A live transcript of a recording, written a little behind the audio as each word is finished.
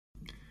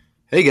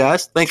Hey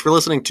guys, thanks for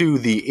listening to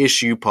the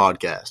Issue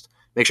Podcast.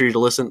 Make sure you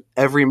listen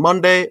every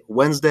Monday,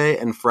 Wednesday,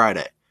 and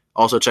Friday.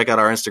 Also check out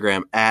our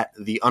Instagram at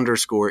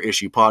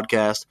 _issue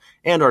podcast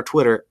and our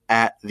Twitter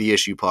at the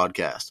Issue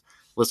Podcast.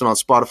 Listen on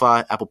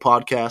Spotify, Apple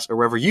Podcasts, or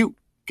wherever you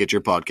get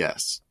your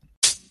podcasts.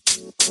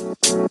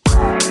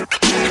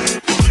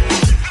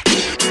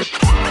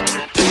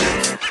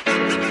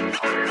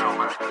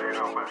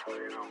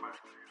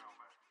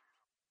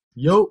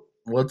 Yo,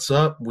 what's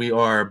up? We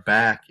are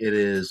back. It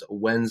is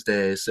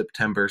Wednesday,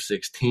 September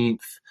 16th.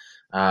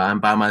 I'm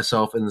by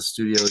myself in the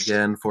studio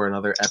again for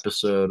another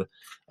episode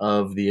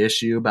of The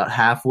Issue. About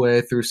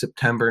halfway through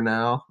September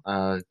now.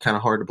 Kind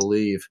of hard to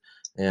believe.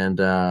 And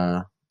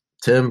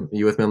Tim,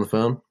 you with me on the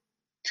phone?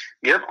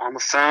 Yep, on the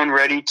phone,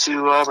 ready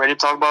to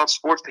talk about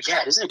sports. But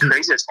yeah, isn't it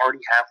crazy? It's already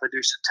halfway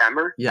through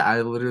September. Yeah,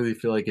 I literally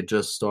feel like it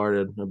just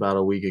started about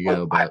a week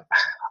ago. But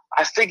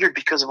I figured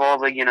because of all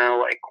the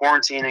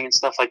quarantining and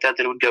stuff like that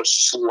it would go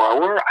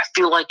slower. I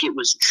feel like it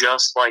was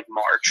just like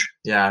March.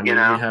 Yeah, I mean,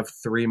 we have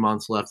 3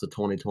 months left of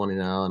 2020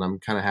 now, and I'm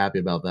kind of happy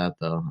about that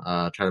though.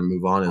 Try to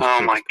move on as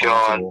quick as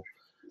possible.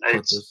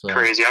 It's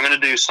crazy. I'm gonna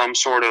do some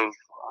sort of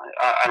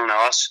I don't know.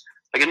 Us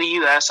like in the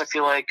U.S. I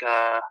feel like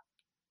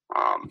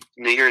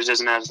New Year's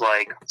isn't as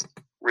like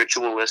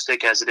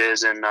ritualistic as it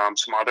is in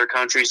some other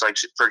countries. Like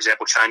for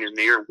example, Chinese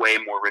New Year, way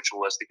more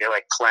ritualistic. They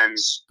like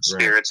cleanse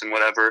spirits and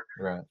whatever.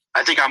 Right.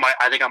 I think I might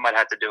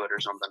have to do it or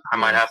something. I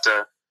might have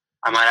to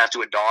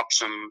adopt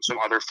some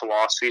other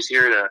philosophies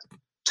here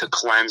to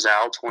cleanse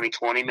out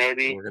 2020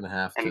 maybe. We're gonna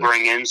have to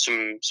bring in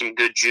some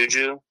good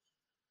juju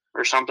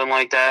or something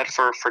like that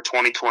for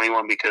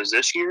 2021 because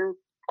this year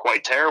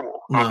quite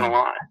terrible. Not gonna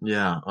lie.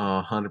 Yeah,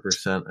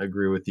 100%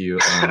 agree with you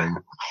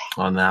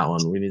on that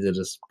one. We need to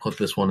just put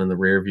this one in the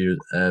rear view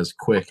as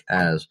quick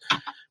as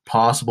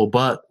possible.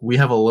 But we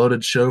have a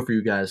loaded show for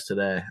you guys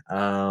today.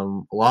 A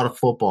lot of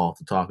football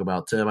to talk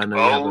about. Tim, I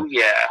know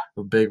you have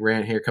a big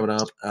rant here coming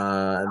up.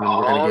 And then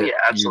we're going to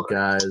get you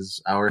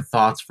guys our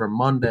thoughts from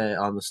Monday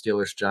on the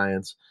Steelers,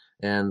 Giants,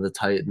 and the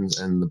Titans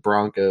and the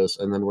Broncos.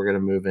 And then we're going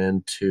to move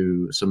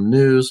into some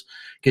news,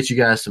 get you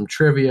guys some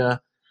trivia.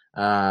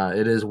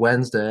 It is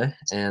Wednesday,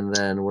 and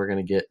then we're going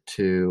to get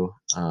to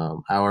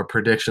our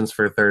predictions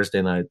for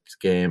Thursday night's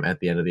game at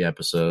the end of the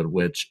episode,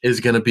 which is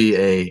going to be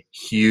a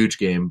huge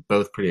game.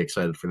 Both pretty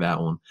excited for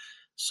that one.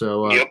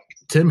 So,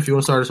 Tim, if you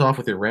want to start us off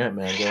with your rant,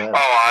 man, go ahead.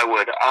 Oh,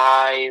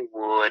 I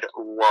would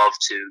love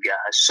to,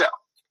 guys. So,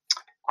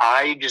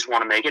 I just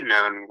want to make it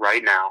known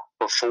right now,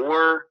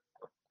 before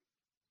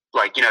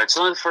it's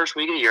only the first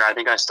week of the year. I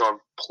think I still have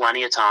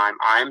plenty of time.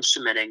 I'm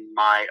submitting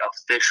my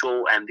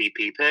official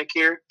MVP pick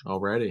here.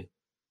 Already?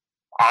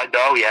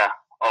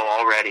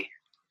 Already.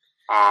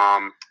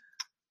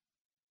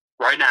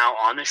 Right now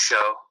on the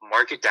show,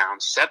 mark it down,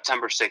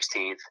 September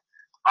 16th,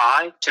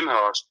 I, Tim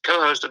Host,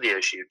 co-host of The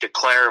Issue,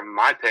 declare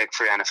my pick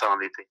for NFL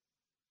MVP.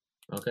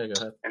 Okay, go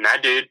ahead. And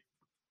that dude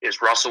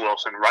is Russell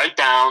Wilson. Write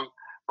down,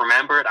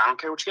 remember it. I don't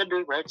care what you got to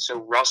do, right? So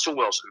Russell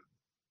Wilson.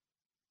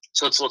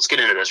 So let's get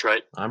into this,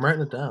 right? I'm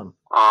writing it down.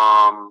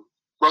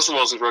 Russell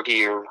Wilson's rookie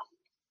year,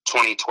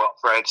 2012,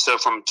 right? So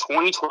from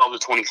 2012 to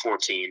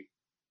 2014,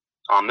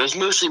 it was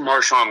mostly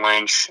Marshawn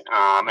Lynch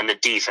and the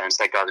defense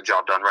that got the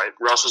job done, right?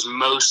 Russell's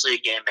mostly a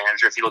game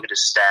manager. If you look at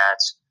his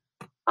stats,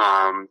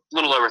 a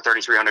little over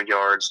 3,300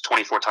 yards,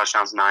 24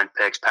 touchdowns, 9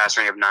 picks, pass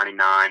rating of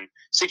 99,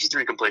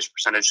 63 completion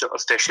percentage, so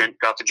efficient,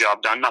 got the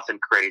job done. Nothing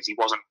crazy.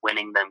 Wasn't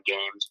winning them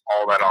games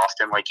all that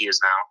often like he is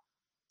now.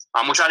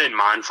 Which I didn't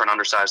mind for an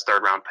undersized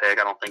third-round pick.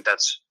 I don't think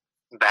that's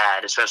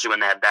bad, especially when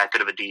they had that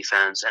good of a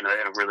defense and a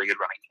really good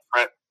running game,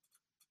 right?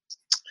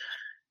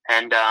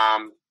 And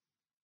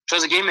so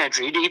as a game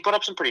manager, he put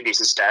up some pretty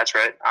decent stats,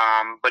 right?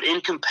 But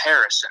in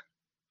comparison,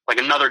 like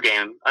another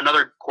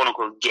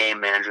quote-unquote game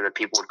manager that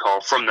people would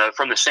call from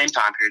the same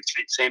time period,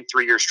 same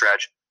 3-year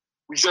stretch,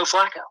 was Joe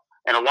Flacco.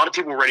 And a lot of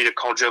people were ready to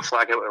call Joe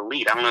Flacco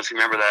elite. I don't know if you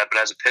remember that, but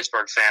as a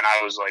Pittsburgh fan,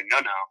 I was like,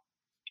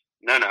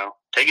 no,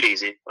 take it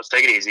easy. Let's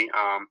take it easy.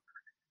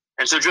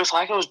 And so Joe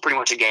Flacco was pretty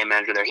much a game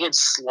manager there. He had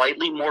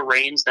slightly more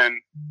reigns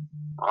than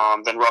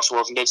Russell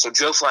Wilson did. So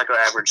Joe Flacco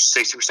averaged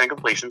 60%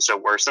 completion, so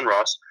worse than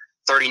Russ.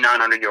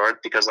 3,900 yards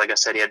because, like I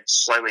said, he had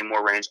slightly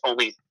more range.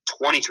 Only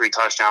 23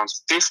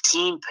 touchdowns,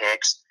 15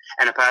 picks,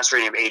 and a pass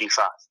rating of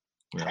 85.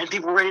 Yeah. And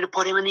people were ready to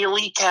put him in the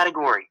elite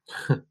category.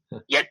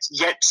 Yet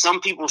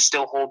some people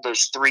still hold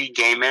those 3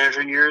 game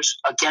manager years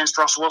against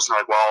Russell Wilson.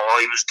 Like, well,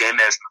 he was game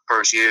manager in the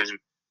first years, and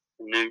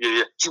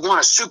he won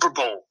a Super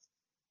Bowl.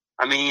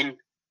 I mean,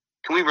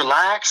 can we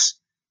relax?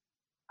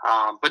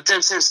 But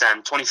then since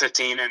then,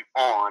 2015 and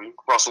on,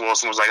 Russell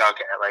Wilson was like,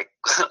 okay,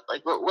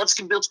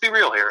 let's be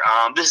real here.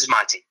 This is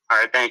my team. All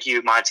right, thank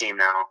you, my team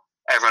now.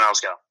 Everyone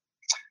else go.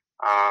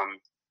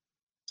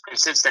 And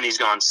since then, he's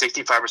gone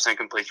 65%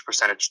 completion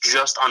percentage,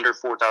 just under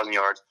 4,000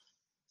 yards,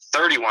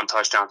 31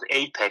 touchdowns,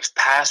 8 picks,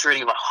 pass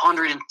rating of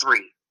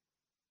 103.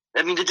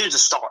 I mean, the dude's a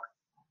star.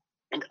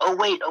 And oh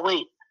wait.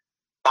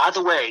 By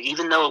the way,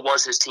 even though it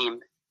was his team,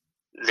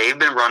 they've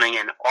been running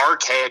an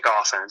archaic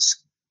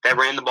offense that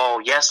ran the ball,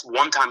 yes,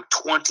 one time,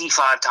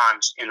 25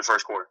 times in the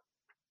first quarter.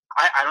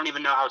 I don't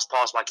even know how it's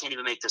possible. I can't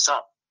even make this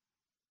up.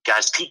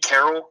 Guys, Pete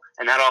Carroll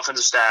and that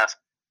offensive staff,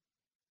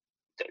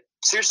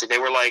 seriously, they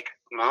were like,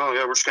 no,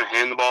 yeah, we're just going to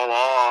hand the ball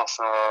off.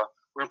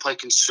 We're going to play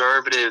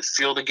conservative,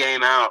 feel the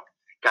game out.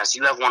 Guys,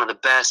 you have one of the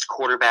best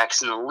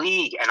quarterbacks in the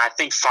league, and I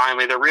think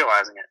finally they're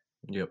realizing it.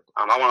 Yep.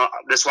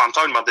 This is why I'm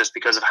talking about this,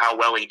 because of how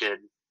well he did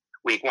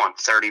week 1.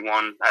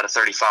 31 out of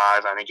 35.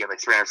 I think he had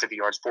like 350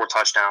 yards, 4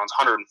 touchdowns,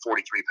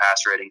 143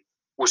 pass rating.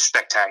 Was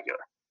spectacular.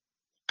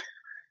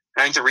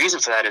 And I think the reason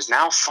for that is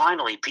now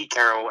finally Pete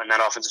Carroll and that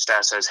offensive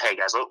staff says, hey,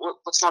 guys,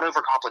 let's not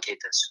overcomplicate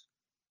this.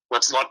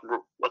 Let's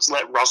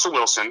let Russell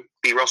Wilson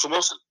be Russell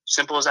Wilson.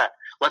 Simple as that.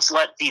 Let's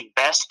let the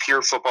best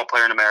pure football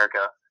player in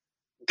America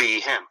be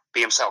him,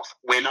 be himself,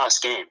 win us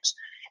games.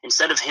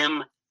 Instead of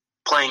him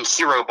playing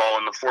hero ball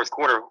in the fourth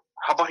quarter,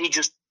 how about he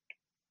just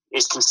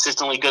is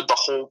consistently good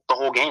the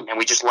whole game, and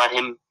we just let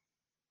him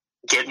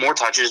get more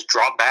touches,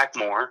 drop back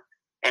more,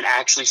 and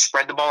actually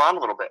spread the ball out a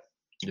little bit.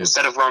 Yep.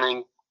 Instead of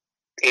running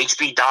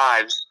HB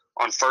dives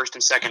on first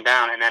and second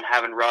down and then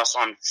having Russ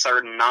on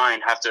 3rd and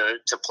 9 have to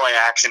play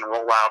action,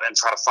 roll out, and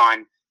try to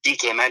find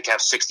DK Metcalf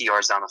 60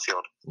 yards down the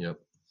field. Yep.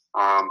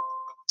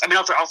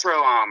 I'll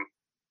throw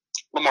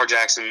Lamar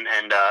Jackson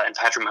and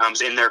Patrick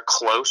Mahomes in there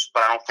close,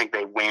 but I don't think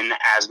they win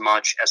as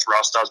much as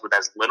Russ does with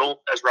as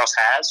little as Russ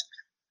has.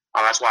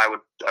 That's why I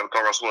would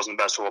call Russell Wilson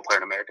the best football player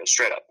in America,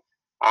 straight up.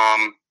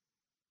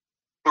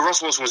 But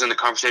Russell Wilson was in the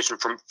conversation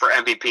for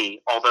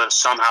MVP, although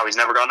somehow he's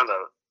never gotten a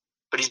vote.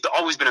 But he's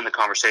always been in the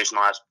conversation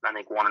the last, I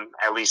think,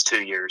 at least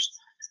 2 years.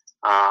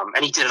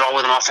 And he did it all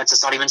with an offense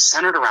that's not even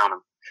centered around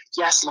him.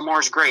 Yes,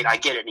 Lamar's great. I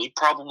get it. And he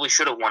probably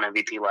should have won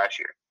MVP last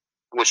year,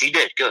 which he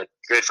did. Good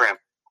for him.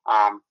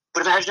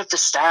 But imagine if the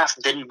staff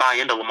didn't buy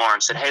into Lamar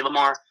and said, hey,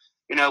 Lamar,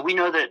 we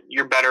know that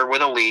you're better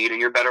with a lead,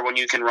 and you're better when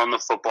you can run the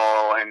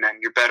football, and then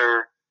you're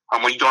better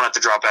when you don't have to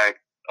drop back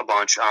a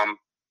bunch.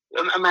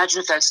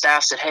 Imagine if that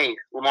staff said, hey,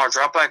 Lamar,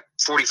 drop back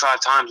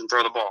 45 times and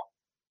throw the ball.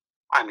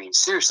 I mean,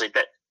 seriously,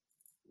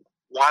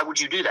 why would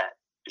you do that?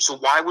 So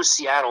why was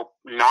Seattle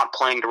not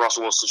playing to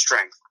Russell Wilson's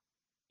strength?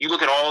 You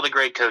look at all the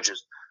great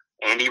coaches.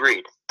 Andy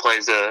Reid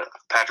plays the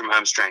Patrick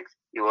Mahomes' strength.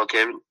 You look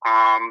at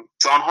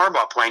John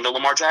Harbaugh playing to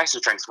Lamar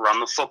Jackson's strength,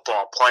 run the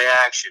football, play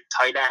action,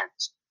 tight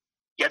ends.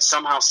 Yet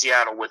somehow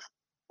Seattle, with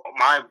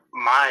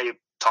my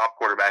top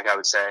quarterback, I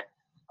would say,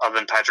 other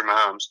than Patrick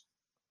Mahomes,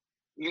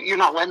 you're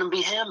not letting him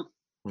be him.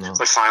 No.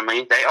 But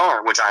finally they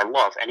are, which I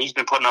love. And he's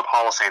been putting up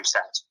Hall of Fame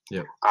stats.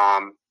 Yep.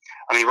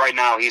 Right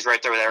now he's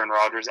right there with Aaron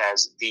Rodgers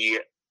as the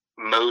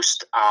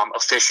most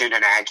efficient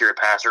and accurate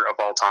passer of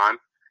all time.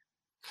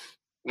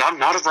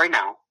 Not of right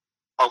now,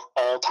 of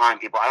all time,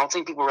 people. I don't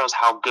think people realize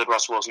how good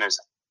Russell Wilson is.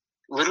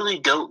 Literally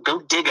go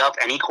dig up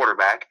any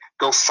quarterback,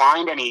 go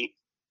find any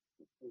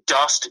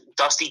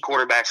dusty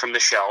quarterback from the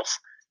shelf,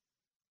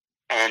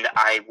 and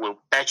I will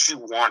bet you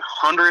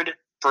 100%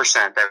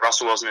 that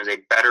Russell Wilson is a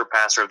better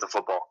passer of the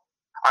football.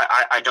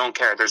 I don't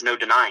care. There's no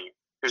denying it.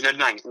 There's no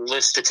denying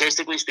it.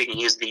 Statistically speaking,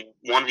 he is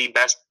one of the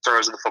best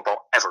throwers of the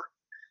football ever.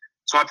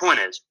 So my point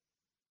is,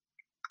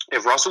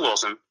 if Russell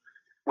Wilson,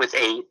 with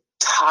a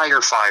tire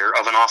fire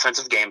of an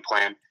offensive game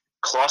plan,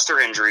 cluster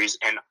injuries,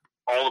 and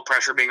all the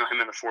pressure being on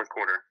him in the fourth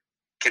quarter,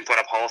 can put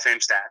up Hall of Fame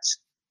stats,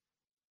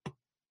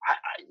 I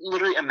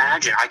literally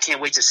imagine, I can't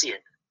wait to see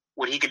it,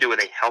 what he could do with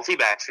a healthy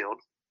backfield,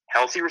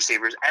 healthy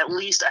receivers, at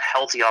least a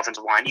healthy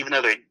offensive line, even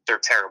though they're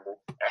terrible.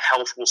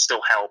 Health will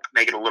still help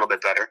make it a little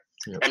bit better.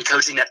 Yep. And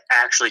coaching that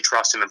actually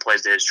trusts him and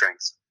plays to his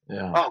strengths.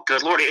 Yeah. Oh,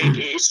 good Lord.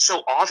 It's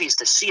so obvious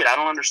to see it. I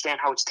don't understand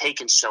how it's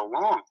taken so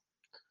long.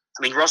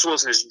 Russell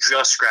Wilson is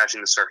just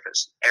scratching the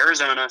surface.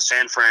 Arizona,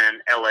 San Fran,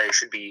 LA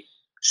should be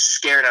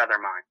scared out of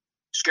their mind.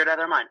 Scared out of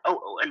their mind.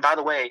 Oh, and by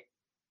the way,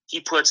 he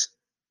puts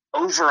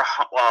over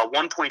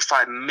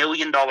 $1.5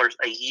 million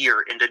a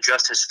year into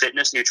just his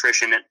fitness,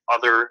 nutrition, and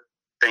other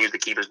things to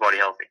keep his body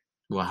healthy.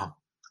 Wow.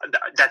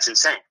 That's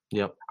insane.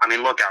 Yep.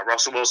 Look out.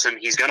 Russell Wilson,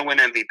 he's going to win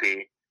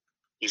MVP.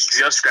 He's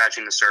just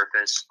scratching the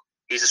surface.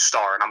 He's a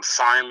star. And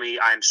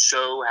I'm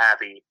so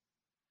happy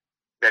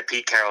that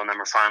Pete Carroll and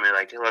them are finally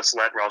like, hey, let's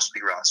let Russ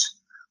be Russ.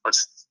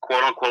 Let's,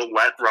 quote unquote,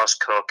 let Russ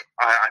cook.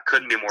 I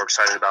couldn't be more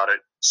excited about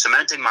it.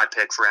 Cementing my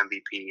pick for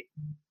MVP.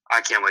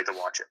 I can't wait to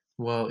watch it.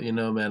 Well,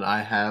 man,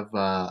 I have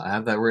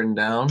that written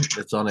down.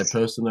 It's on a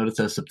post-it note. It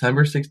says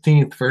September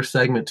 16th, first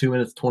segment, 2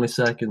 minutes, 20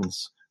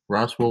 seconds.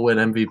 Russ will win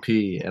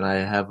MVP, and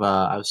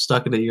I've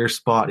stuck it at your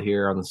spot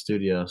here on the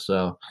studio.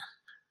 So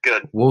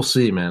good. We'll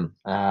see, man.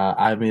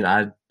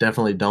 I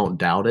definitely don't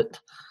doubt it.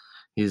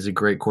 He's a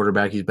great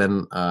quarterback. He's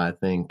been, I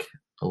think,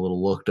 a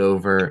little looked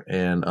over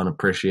and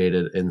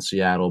unappreciated in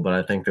Seattle, but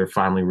I think they're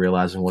finally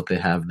realizing what they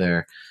have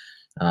there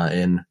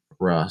in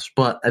Russ.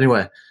 But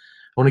anyway, I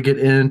want to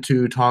get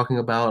into talking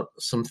about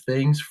some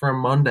things from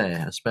Monday,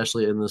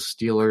 especially in the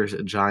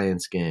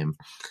Steelers-Giants game.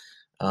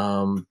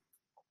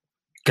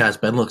 Guys,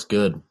 Ben looks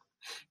good.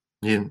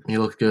 He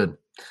looks good.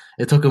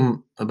 It took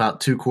him about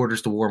 2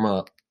 quarters to warm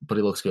up, but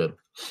he looks good.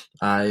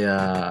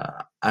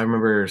 I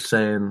remember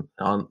saying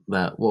on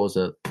that, what was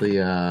it,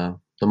 the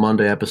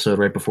Monday episode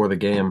right before the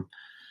game,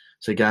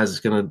 say, guys,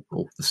 the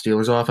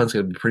Steelers offense is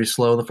going to be pretty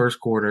slow in the first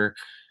quarter.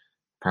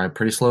 Probably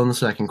pretty slow in the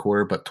second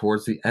quarter, but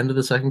towards the end of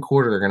the second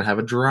quarter, they're going to have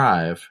a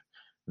drive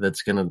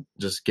that's going to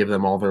just give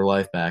them all their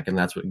life back, and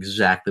that's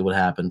exactly what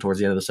happened. Towards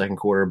the end of the second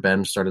quarter,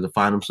 Ben started to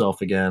find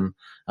himself again,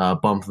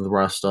 bumped the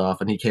rust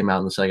off, and he came out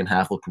in the second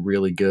half, looked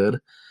really good.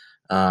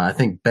 I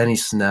think Benny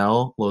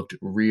Snell looked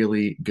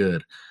really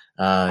good.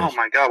 Oh,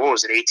 my God. What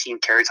was it? 18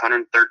 carries,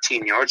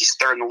 113 yards. He's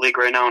third in the league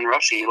right now in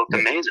rushing. He looked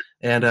amazing.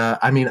 And,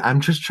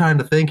 I'm just trying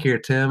to think here,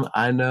 Tim.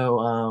 I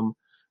know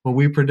when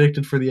we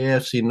predicted for the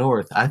AFC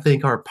North, I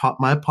think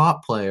my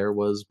pop player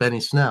was Benny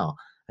Snell.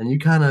 And you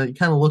kind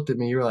of looked at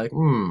me. You were like,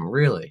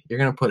 really? You're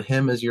going to put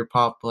him as your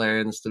pop player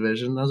in this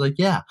division? I was like,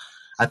 yeah.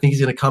 I think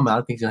he's going to come out.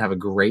 I think he's going to have a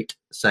great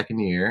second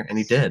year, and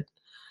he did.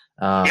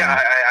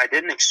 I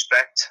didn't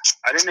expect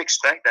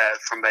that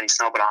from Benny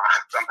Snell, but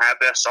I'm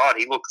happy I saw it.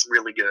 He looked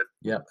really good.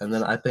 Yep, and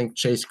then I think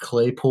Chase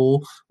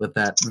Claypool with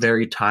that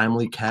very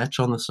timely catch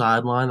on the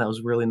sideline, that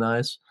was really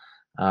nice.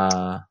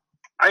 I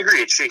agree.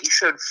 He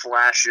showed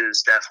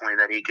flashes, definitely,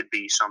 that he could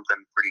be something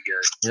pretty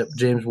good. Yep,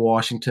 James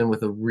Washington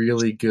with a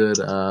really good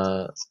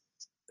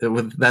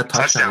with that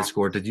touchdown he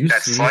scored. Did you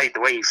see that fight?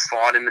 The way he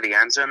fought into the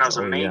end zone, that was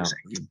amazing.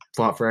 Yeah. He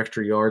fought for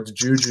extra yards.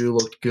 Juju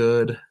looked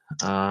good.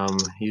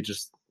 He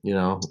just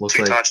looks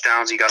two like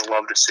touchdowns. You gotta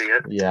love to see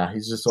it. Yeah,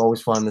 he's just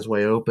always finding his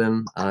way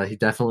open. He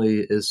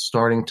definitely is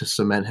starting to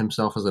cement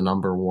himself as a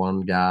number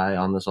one guy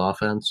on this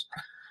offense.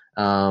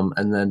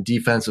 And then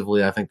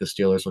defensively, I think the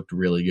Steelers looked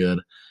really good.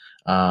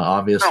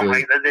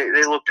 Obviously,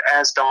 they looked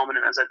as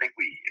dominant as I think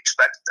we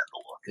expected them to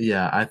look.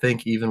 Yeah, I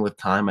think even with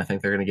time, I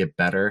think they're going to get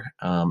better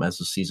as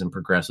the season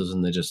progresses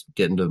and they just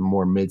get into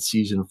more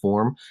mid-season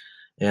form.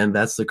 And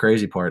that's the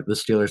crazy part. The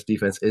Steelers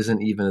defense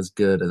isn't even as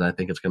good as I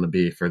think it's going to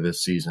be for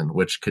this season,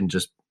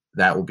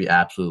 that will be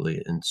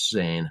absolutely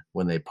insane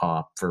when they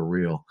pop for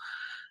real.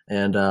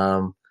 And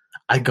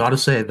I got to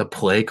say, the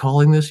play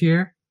calling this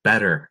year,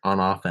 better on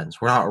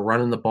offense. We're not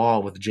running the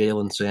ball with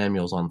Jalen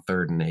Samuels on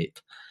 3rd and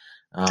 8.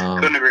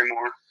 Couldn't agree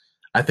more.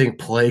 I think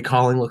play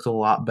calling looks a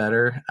lot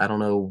better. I don't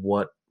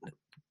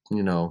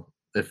know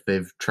if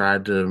they've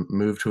tried to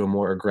move to a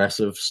more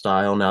aggressive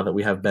style now that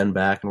we have Ben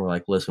back and we're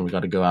like, listen, we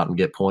got to go out and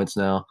get points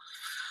now.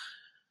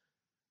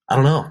 I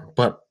don't know,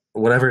 but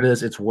whatever it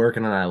is, it's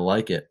working and I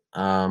like it.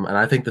 And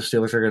I think the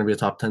Steelers are going to be a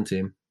top 10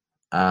 team.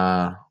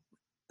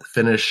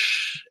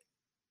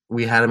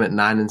 We had them at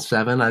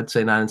 9-7. I'd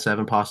say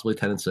 9-7, possibly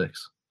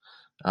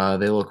 10-6.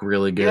 They look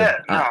really good.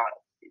 Yeah, no,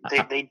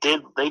 they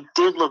did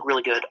look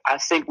really good. I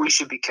think we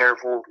should be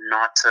careful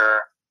not to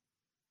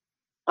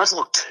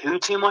look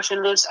too much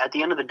into this. At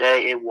the end of the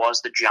day, it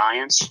was the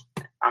Giants.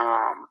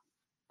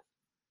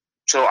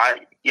 So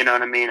you know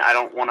what I mean? I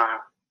don't want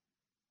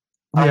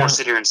to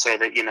sit here and say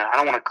that, I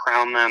don't want to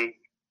crown them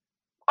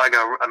like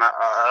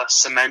a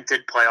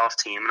cemented playoff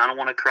team, and I don't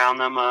want to crown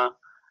them a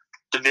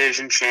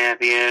division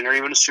champion or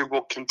even a Super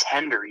Bowl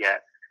contender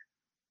yet.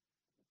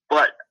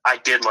 But I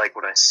did like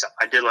what I saw.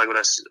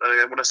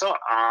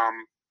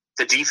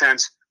 The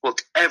defense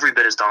looked every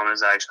bit as dominant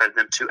as I expected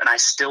them to, and I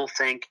still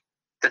think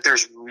that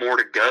there's more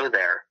to go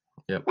there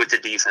with the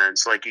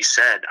defense. Like you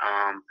said,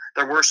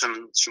 there were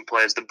some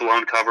plays, the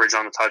blown coverage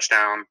on the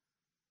touchdown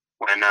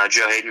when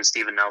Joe Hayden and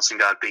Steven Nelson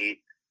got beat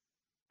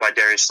by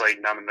Darius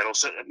Slayton down the middle.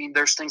 So, I mean,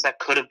 there's things that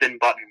could have been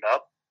buttoned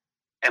up,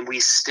 and we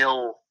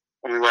still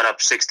only let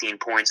up 16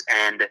 points,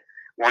 and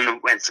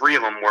 3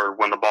 of them were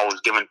when the ball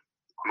was given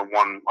on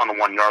the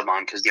 1 yard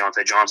line because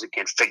Deontay Johnson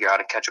can't figure out how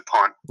to catch a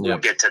punt. We'll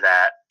get to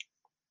that.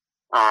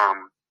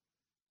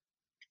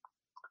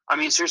 I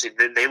mean, seriously,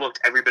 they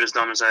looked every bit as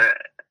dumb as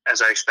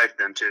I expected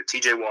them to.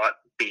 T.J. Watt,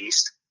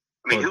 beast.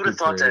 I mean, who would have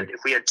thought that if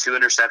we had 2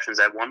 interceptions,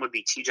 that one would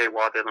be T.J.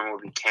 Watt, the other one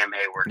would be Cam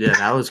Hayward? Yeah,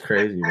 that was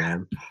crazy,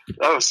 man.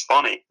 That was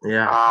funny.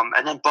 Yeah.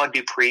 And then Bud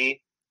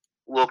Dupree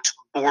looked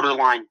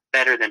borderline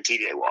better than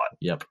T.J. Watt.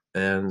 Yep.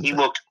 And he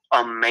looked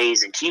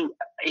amazing.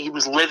 He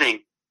was living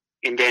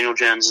in Daniel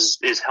Jones'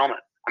 helmet.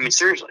 I mean,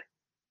 seriously.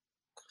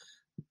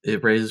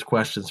 It raises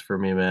questions for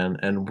me, man.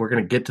 And we're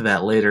going to get to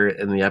that later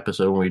in the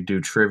episode when we do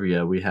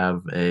trivia. We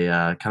have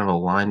a kind of a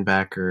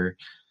linebacker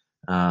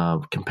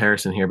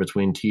comparison here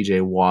between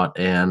TJ Watt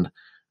and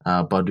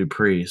Bud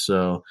Dupree.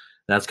 So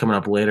that's coming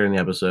up later in the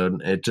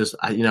episode. It just,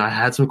 I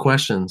had some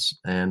questions,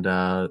 and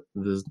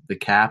the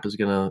cap is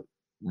going to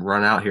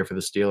run out here for the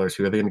Steelers.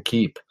 Who are they going to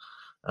keep?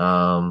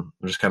 I'm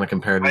just kind of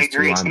comparing these two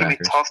linebackers. It's going to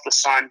be tough to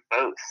sign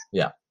both.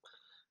 Yeah.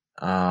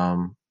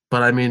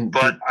 But I mean,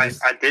 I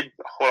did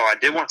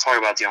want to talk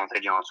about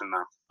Deontay Johnson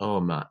though. Oh,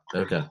 I'm not.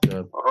 Okay.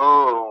 Good.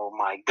 Oh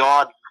my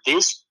God,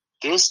 this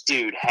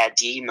dude had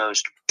the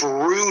most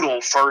brutal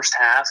first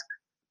half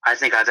I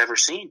think I've ever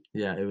seen.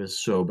 Yeah, it was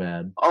so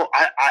bad. Oh,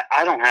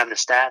 I don't have the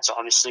stats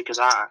obviously because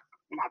I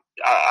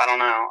don't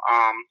know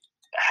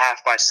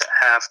half by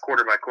half,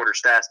 quarter by quarter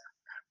stats,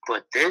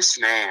 but this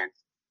man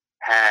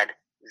had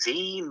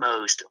the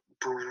most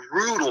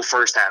brutal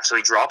first half. So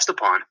he drops the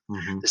punt.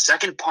 Mm-hmm. The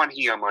second punt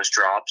he almost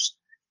drops.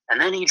 And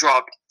then he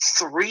dropped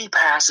 3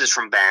 passes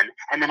from Ben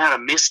and then had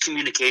a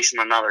miscommunication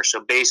on another.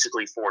 So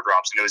basically 4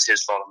 drops, and it was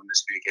his fault on the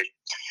miscommunication.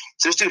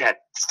 So this dude had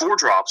 4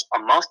 drops, a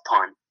muff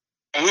punt,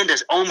 and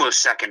his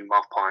almost second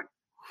muff punt.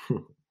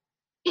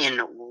 in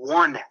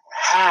one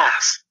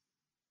half.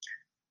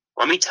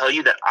 Let me tell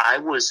you that I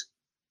was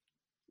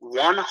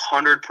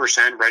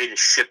 100% ready to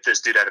ship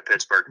this dude out of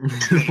Pittsburgh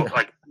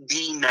like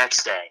the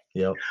next day.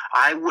 Yep.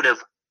 I would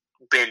have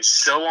been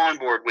so on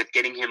board with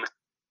getting him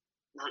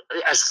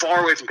as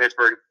far away from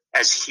Pittsburgh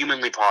as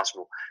humanly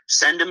possible.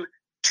 Send him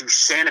to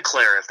Santa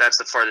Clara if that's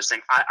the farthest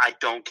thing. I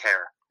don't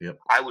care. Yep.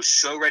 I was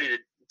so ready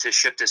to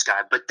ship this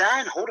guy. But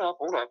then, hold up.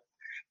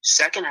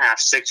 Second half,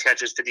 6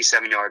 catches,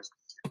 57 yards,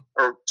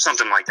 or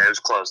something like that. It was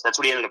close. That's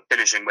what he ended up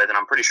finishing with, and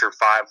I'm pretty sure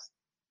five,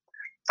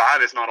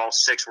 if not all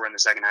 6, were in the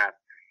second half.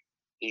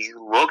 He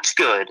looked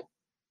good,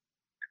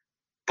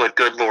 but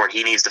good Lord,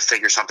 he needs to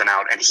figure something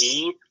out. And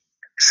he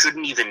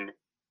shouldn't even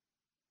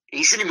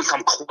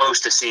come close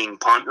to seeing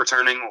punt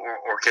returning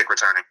or kick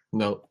returning.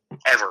 No.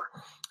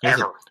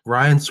 Ever.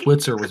 Ryan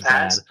Switzer was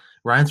bad.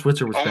 Ryan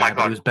Switzer was bad,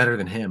 but he was better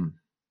than him.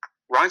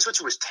 Ryan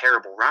Switzer was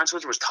terrible. Ryan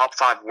Switzer was top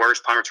 5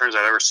 worst punt returns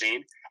I've ever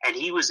seen. And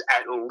he was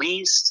at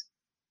least,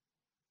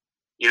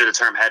 you know the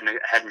term head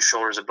and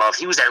shoulders above.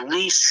 He was at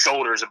least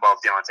shoulders above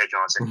Deontay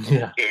Johnson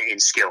in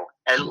skill.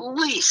 At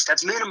least.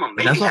 That's minimum.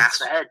 Maybe half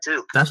the head,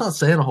 too. That's not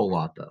saying a whole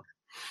lot, though.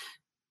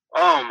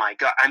 Oh, my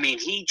God. I mean,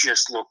 he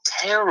just looked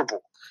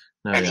terrible.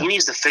 He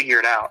needs to figure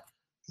it out.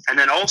 And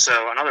then also,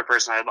 another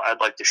person I'd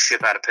like to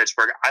ship out of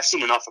Pittsburgh, I've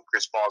seen enough of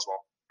Chris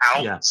Boswell.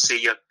 Out,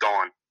 see ya,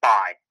 gone,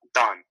 bye,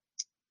 done.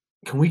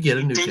 Can we get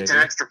a new kicker? An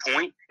extra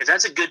point. If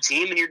that's a good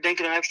team and you're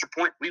dinking an extra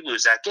point, we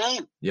lose that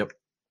game. Yep.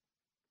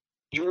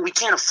 We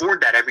can't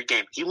afford that every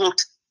game. He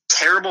looked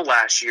terrible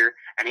last year,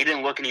 and he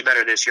didn't look any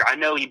better this year. I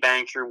know he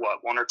banged through,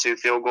 1 or 2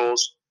 field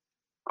goals?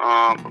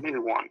 Maybe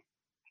 1.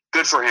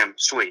 Good for him.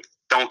 Sweet.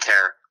 Don't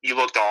care. You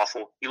looked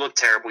awful. You looked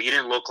terrible. You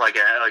didn't look like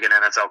an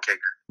NFL kicker.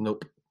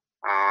 Nope.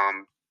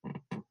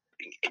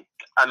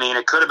 I mean,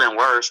 it could have been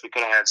worse. We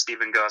could have had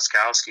Steven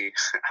Gostkowski,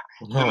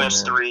 who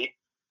missed 3,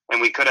 and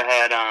we could have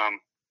had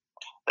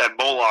that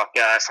Bullock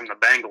guy from the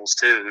Bengals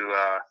too, who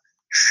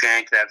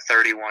shanked that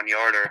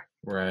 31-yarder.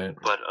 Right.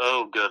 But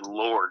oh, good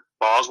Lord,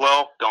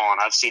 Boswell gone.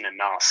 I've seen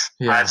enough.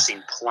 Yeah. I've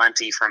seen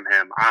plenty from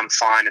him. I'm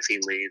fine if he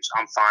leaves.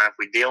 I'm fine if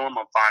we deal him.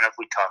 I'm fine if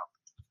we cut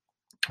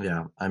him.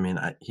 Yeah, I mean,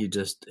 he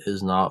just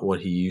is not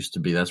what he used to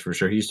be. That's for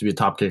sure. He used to be a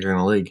top kicker in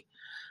the league.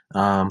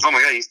 Oh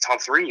my God, he's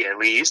top 3. Yeah,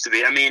 he used to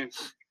be. I mean,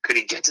 could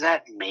he get to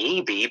that?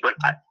 Maybe, but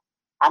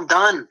I'm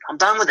done. I'm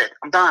done with it.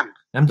 I'm done.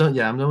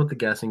 Yeah, I'm done with the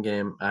guessing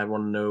game. I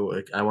want to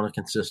know. I want a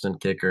consistent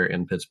kicker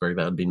in Pittsburgh.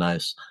 That would be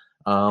nice.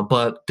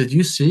 But did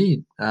you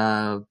see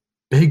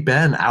Big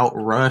Ben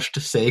outrushed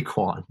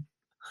Saquon?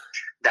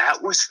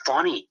 That was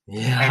funny.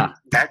 Yeah, and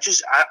that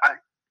just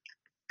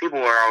people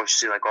are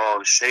always like,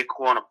 "Oh,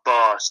 Saquon a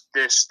bust.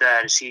 This,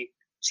 that. Is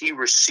he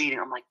receding?"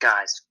 I'm like,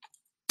 guys,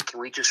 can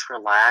we just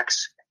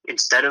relax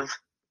instead of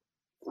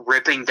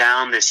ripping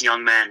down this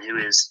young man who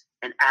is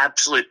an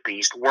absolute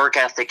beast, work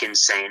ethic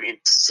insane,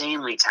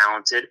 insanely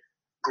talented,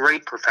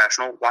 great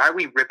professional? Why are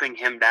we ripping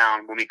him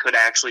down when we could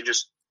actually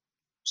just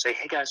say,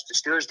 hey, guys, the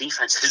Steelers'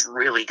 defense is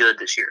really good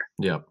this year?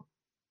 Yep.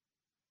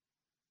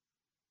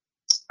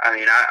 I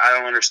mean, I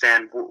don't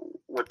understand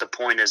what the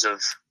point is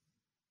of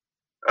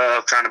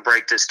trying to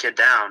break this kid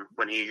down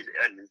when he's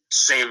an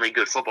insanely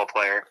good football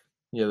player.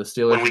 Yeah, the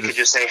Steelers. When we could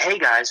just say, hey,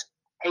 guys,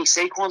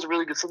 Saquon's a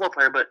really good football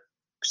player, but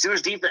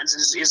Steelers' defense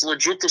is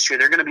legit this year.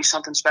 They're going to be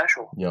something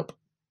special. Yep.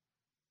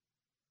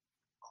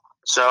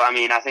 So, I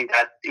mean, I think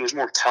that it was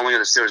more telling of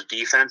the Steelers'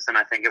 defense than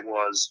I think it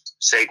was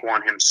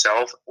Saquon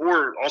himself,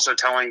 or also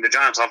telling the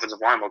Giants' offensive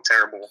line looked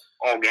terrible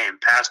all game.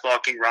 Pass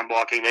blocking, run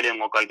blocking, they didn't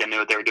look like they knew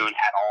what they were doing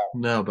at all.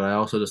 No, but I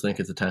also just think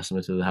it's a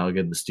testament to how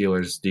good the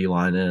Steelers'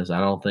 D-line is. I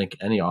don't think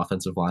any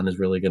offensive line is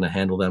really going to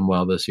handle them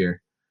well this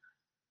year.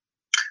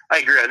 I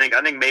agree. I think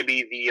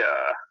maybe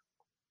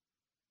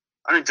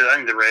I think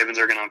the Ravens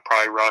are going to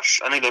probably rush.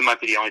 I think they might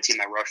be the only team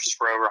that rushes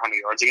for over 100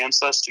 yards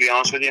against us, to be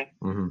honest with you.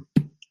 Mm-hmm.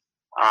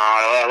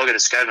 I look at the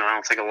schedule, I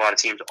don't think a lot of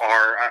teams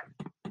are.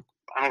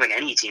 I don't think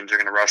any teams are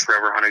going to rush for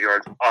over 100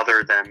 yards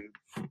other than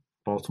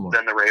Baltimore,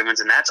 than the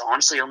Ravens, and that's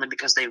honestly only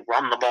because they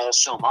run the ball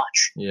so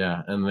much.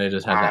 Yeah, and they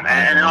just have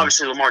that. And then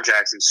obviously Lamar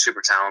Jackson's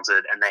super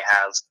talented, and they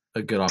have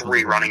a good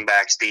 3 running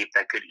backs deep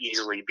that could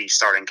easily be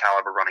starting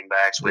caliber running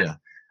backs with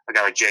a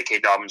guy like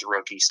J.K. Dobbins,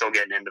 rookie, still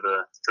getting into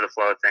the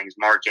flow of things.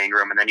 Mark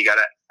Ingram, and then you got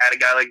to add a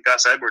guy like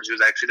Gus Edwards,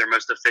 who's actually their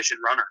most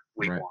efficient runner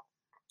week 1.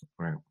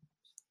 Right.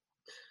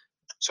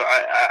 So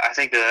I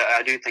think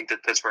I do think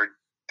that Pittsburgh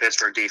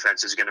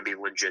defense is going to be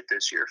legit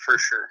this year for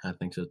sure. I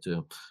think so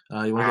too.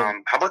 How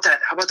about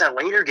that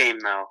later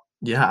game though?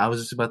 Yeah, I was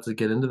just about to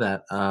get into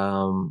that.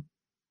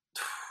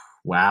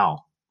 Wow,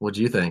 what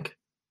do you think?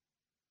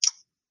 I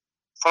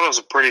thought it was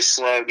a pretty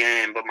slow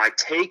game, but my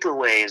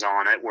takeaways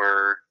on it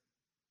were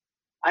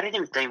I didn't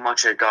even think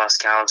much of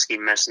Gostkowski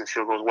missing the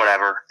field goals.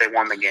 Whatever, they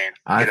won the game.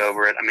 Get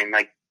over it. I mean,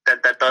 like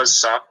that does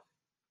suck.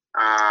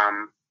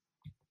 And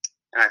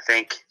I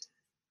think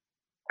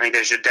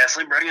they should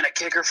definitely bring in a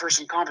kicker for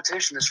some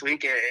competition this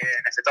week. And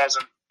if it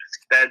doesn't,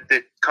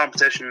 the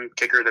competition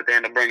kicker that they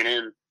end up bringing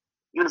in,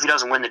 even if he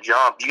doesn't win the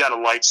job, you got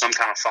to light some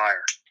kind of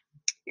fire.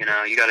 You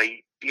know, you got to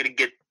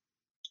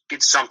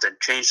get something,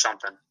 change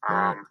something.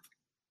 Right.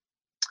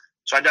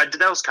 So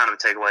that was kind of a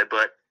takeaway.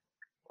 But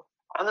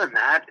other than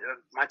that,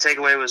 my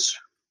takeaway was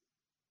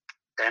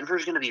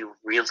Denver's going to be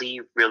really,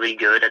 really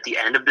good at the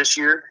end of this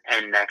year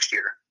and next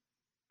year.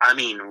 I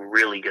mean,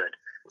 really good.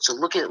 So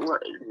look,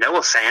 Noah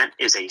Fant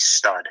is a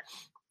stud.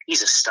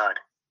 He's a stud.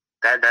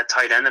 That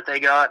tight end that they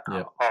got,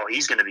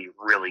 he's going to be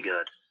really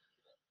good.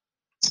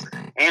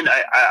 And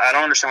I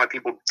don't understand why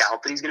people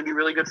doubt that he's going to be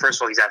really good. First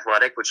of all, he's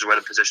athletic, which is where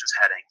the position's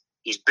heading.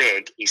 He's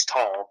big. He's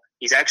tall.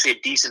 He's actually a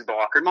decent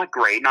blocker. Not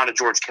great. Not a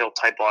George Kittle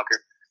type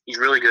blocker. He's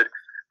really good.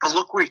 But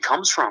look where he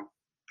comes from.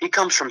 He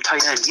comes from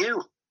tight end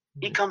U.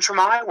 He comes from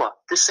Iowa,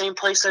 the same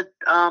place that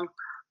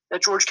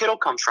George Kittle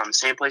comes from, the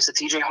same place that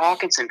T.J.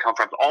 Hawkinson comes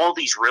from. All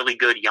these really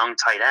good young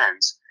tight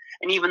ends,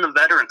 and even the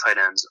veteran tight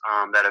ends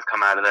that have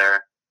come out of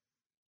there.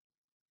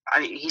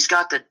 He's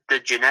got the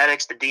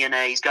genetics, the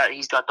DNA. He's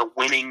got the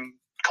winning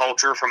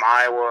culture from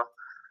Iowa.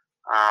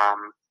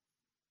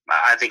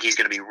 I think he's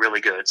going to be really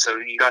good. So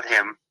you got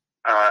him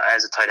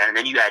as a tight end, and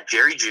then you add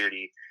Jerry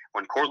Jeudy.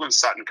 When Cortland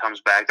Sutton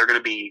comes back, they're going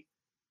to be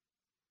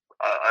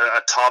a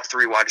top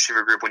 3 wide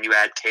receiver group when you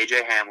add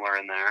KJ Hamler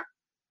in there.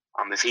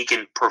 If he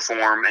can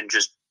perform and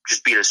just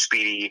be the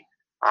speedy,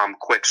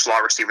 quick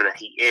slot receiver that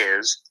he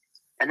is.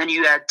 And then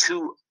you add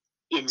 2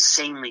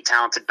 insanely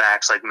talented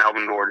backs like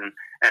Melvin Gordon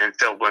and then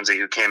Phil Lindsay,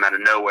 who came out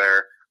of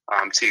nowhere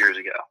 2 years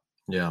ago.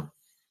 Yeah.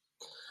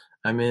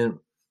 I mean,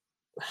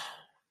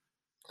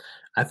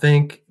 I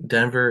think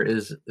Denver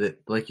is,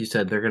 like you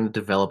said, they're going to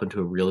develop into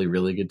a really,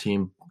 really good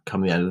team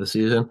come the end of the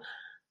season.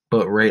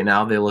 But right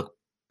now they look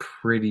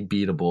pretty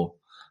beatable.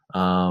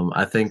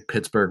 I think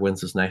Pittsburgh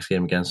wins this next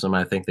game against them.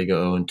 I think they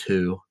go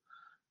 0-2.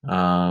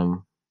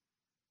 No,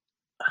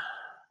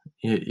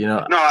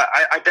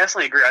 I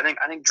definitely agree. I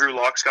think Drew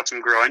Lock's got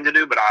some growing to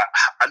do, but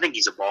I think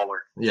he's a baller.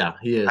 Yeah,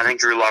 he is. I think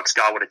Drew Lock's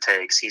got what it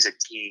takes. He's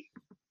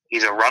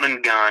a run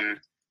and gun.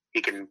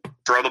 He can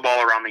throw the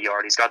ball around the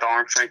yard. He's got the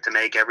arm strength to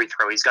make every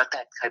throw. He's got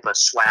that type of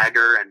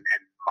swagger and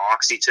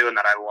moxie to him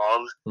that I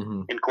love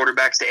in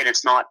quarterbacks. And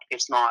it's not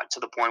to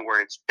the point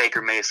where it's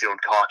Baker Mayfield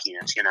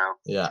cockiness,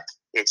 Yeah.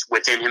 It's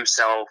within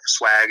himself,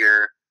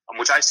 swagger,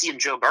 which I see in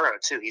Joe Burrow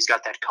too. He's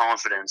got that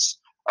confidence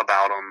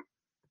about him.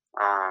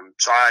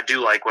 So I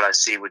do like what I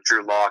see with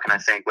Drew Lock, and I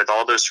think with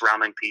all those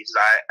surrounding pieces,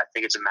 I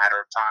think it's a matter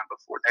of time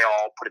before they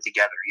all put it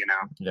together,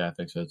 Yeah, I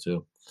think so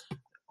too.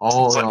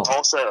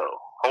 Also,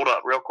 hold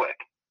up real quick.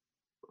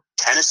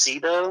 Tennessee,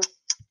 though,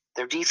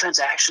 their defense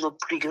actually looked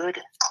pretty good.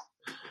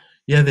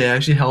 Yeah, they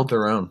actually held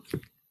their own.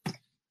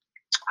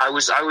 I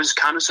was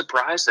kind of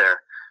surprised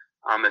there.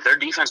 If their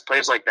defense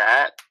plays like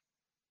that,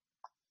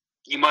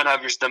 you might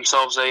have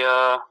themselves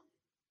a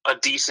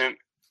decent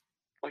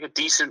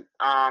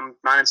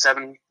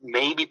 9-7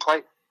 maybe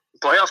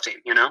playoff team.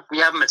 We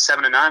have them at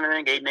 7-9,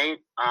 I think 8-8.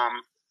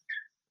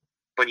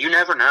 But you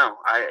never know.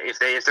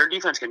 If their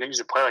defense continues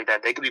to play like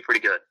that, they could be pretty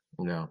good.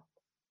 Yeah,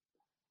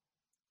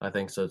 I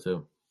think so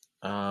too.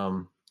 I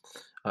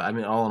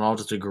mean, all in all,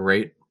 just a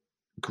great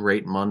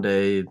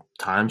Monday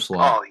time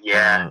slot. Oh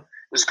yeah, it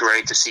was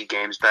great to see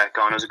games back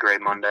on. It was a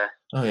great Monday.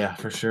 Oh yeah,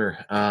 for sure.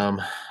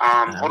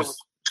 Let's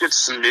get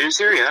some news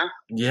here, yeah.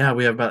 Yeah,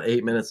 we have about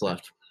 8 minutes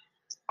left.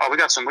 Oh, we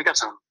got some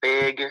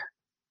big,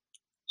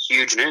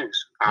 huge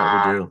news.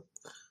 We do.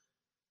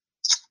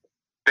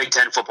 Big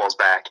Ten football's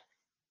back,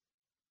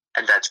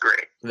 and that's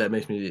great. That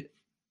makes me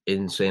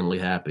insanely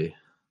happy.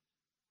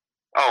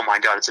 Oh my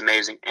God, it's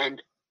amazing.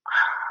 And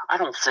I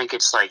don't think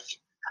it's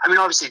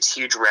obviously it's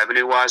huge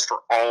revenue-wise for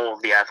all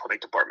of the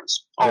athletic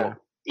departments. Yeah.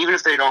 Even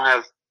if they don't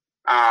have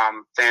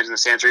fans in the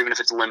stands, or even if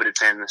it's limited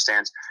fans in the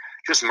stands,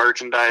 just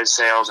merchandise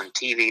sales and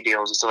TV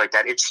deals and stuff like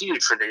that. It's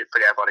huge for the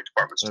athletic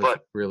departments. That's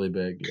but really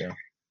big, yeah.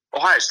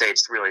 Ohio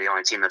State's really the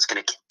only team that's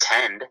going to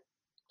contend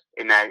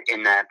in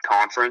that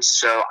conference.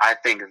 So I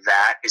think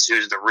that is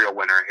who's the real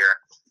winner here.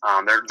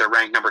 They're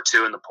ranked number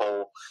 2 in the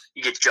poll.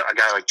 You get a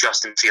guy like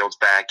Justin Fields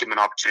back, give him an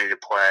opportunity to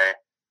play,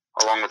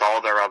 along with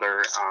all their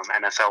other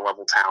NFL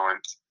level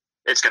talent.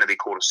 It's going to be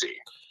cool to see.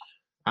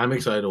 I'm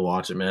excited to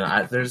watch it, man.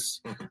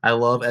 I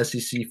love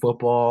SEC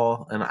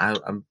football, and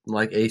I'm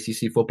like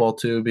ACC football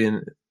too, being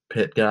a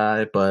Pitt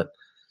guy. But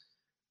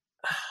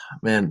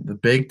man, the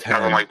Big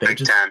Ten,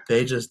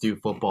 they just do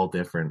football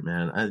different,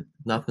 man.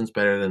 Nothing's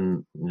better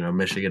than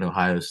Michigan,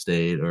 Ohio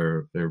State,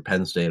 or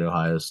Penn State,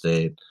 Ohio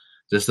State.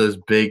 Just those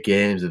big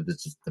games,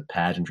 it's just the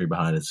pageantry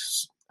behind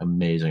it's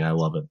amazing. I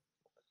love it.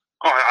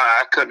 Oh,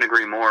 I couldn't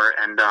agree more,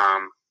 and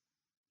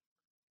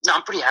no,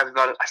 I'm pretty happy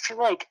about it. I feel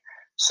like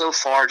so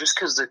far, just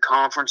because the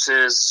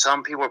conferences,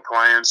 some people are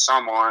playing,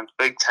 some aren't.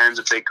 Big Ten's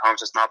a big conference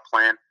that's not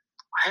playing.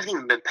 I haven't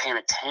even been paying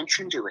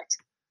attention to it.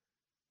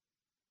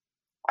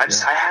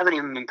 I haven't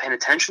even been paying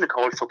attention to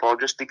college football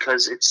just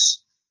because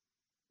it's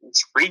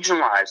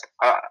regionalized.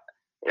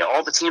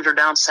 All the teams are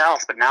down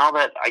south, but now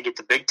that I get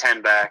the Big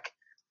Ten back,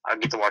 I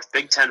get to watch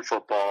Big Ten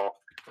football.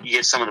 You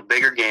get some of the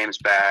bigger games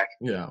back.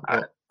 Yeah,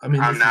 well,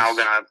 I'm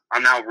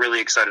now really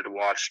excited to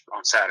watch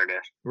on Saturday.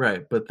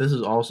 Right, but this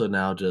is also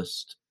now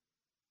just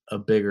a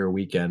bigger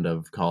weekend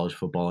of college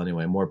football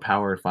anyway. More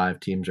Power 5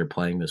 teams are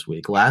playing this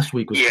week. Last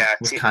week was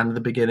kind of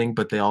the beginning,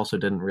 but they also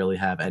didn't really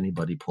have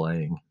anybody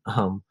playing.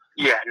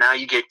 Yeah, now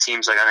you get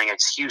teams like I think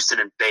it's Houston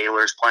and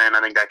Baylor's playing.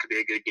 I think that could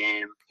be a good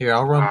game. Here,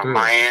 I'll run through.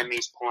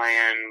 Miami's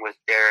playing with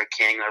Derek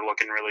King. They're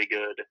looking really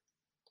good.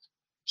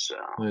 So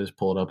let me just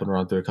pull it up and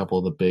run through a couple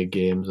of the big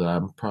games that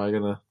I'm probably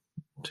gonna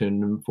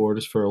tune in for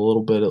just for a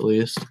little bit at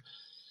least.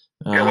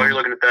 Yeah, while you're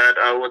looking at that,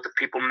 let the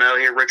people know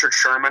here, Richard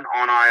Sherman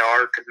on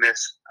IR could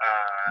miss,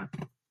 I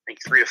think,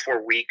 3 to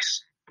 4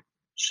 weeks.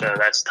 So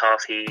that's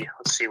tough.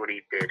 Let's see what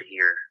he did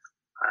here.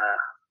 I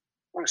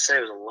want to say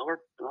it was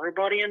a lower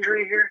body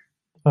injury here.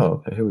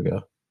 Oh, okay. Here we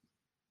go.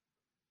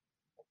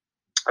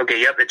 Okay,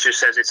 yep. It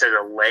says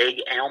a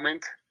leg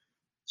ailment.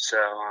 So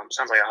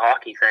sounds like a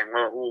hockey thing. A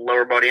little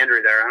lower body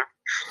injury there,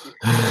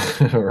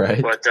 huh?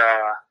 Right. But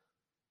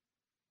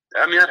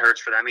I mean that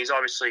hurts for them. He's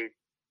obviously.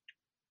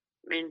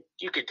 I mean,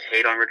 you could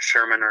hate on Rich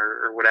Sherman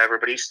or whatever,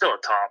 but he's still a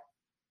top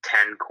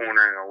 10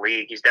 corner in the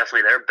league. He's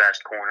definitely their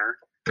best corner.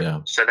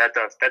 Yeah. So that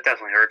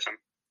definitely hurts him.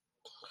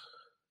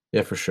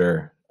 Yeah, for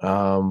sure.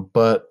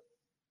 But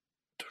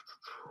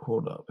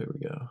hold up, here we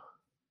go.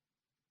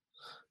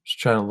 Just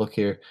trying to look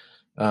here.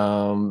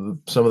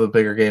 Some of the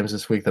bigger games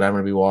this week that I'm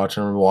going to be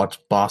watching. I'm going to watch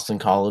Boston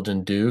College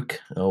and Duke.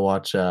 I'll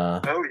watch Phil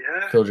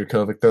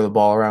Jurkovec throw the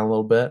ball around a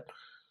little bit.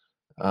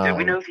 Do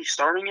we know if he's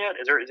starting yet?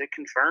 Is it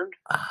confirmed?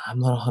 I'm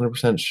not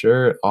 100%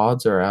 sure.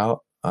 Odds are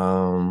out.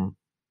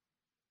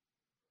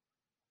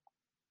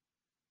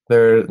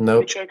 Let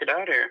me check it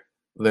out here.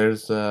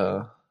 There's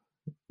no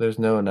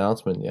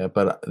announcement yet,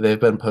 but they've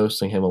been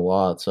posting him a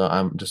lot, so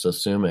I'm just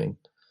assuming.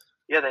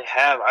 Yeah, they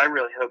have. I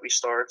really hope he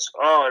starts.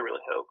 Oh, I really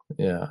hope.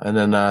 Yeah, and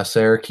then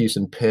Syracuse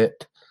and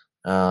Pitt,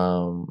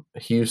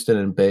 Houston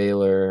and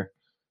Baylor,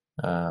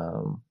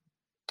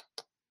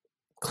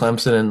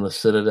 Clemson and the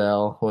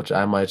Citadel, which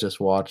I might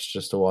just watch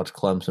just to watch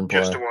Clemson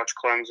play. Just to watch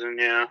Clemson,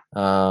 yeah.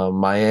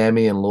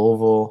 Miami and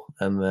Louisville,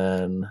 and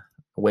then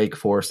Wake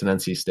Forest and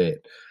NC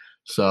State.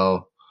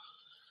 So.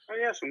 Oh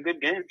yeah, some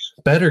good games.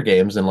 Better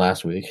games than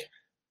last week.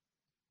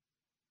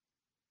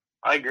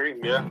 I agree.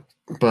 Yeah.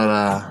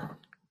 But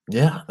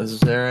yeah, is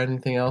there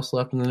anything else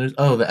left in the news?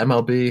 Oh, the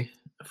MLB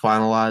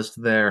finalized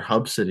their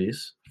hub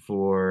cities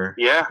for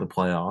the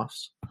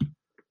playoffs.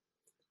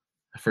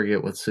 I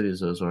forget what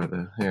cities those are.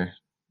 Here,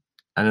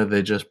 I know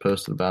they just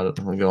posted about it.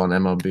 We'll go on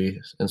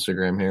MLB's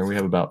Instagram here. We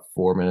have about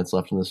 4 minutes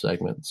left in the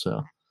segment,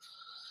 so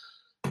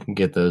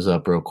get those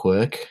up real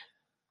quick.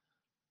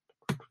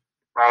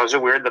 Wow, is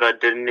it weird that I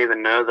didn't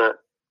even know that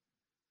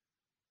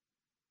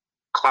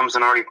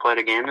Clemson already played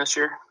a game this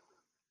year?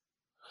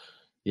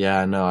 Yeah,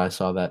 I know. I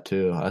saw that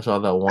too. I saw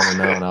that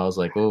 1-0, and I was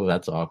like, "Oh,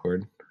 that's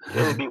awkward."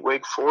 They beat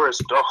Wake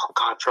Forest. Oh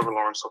God, Trevor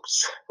Lawrence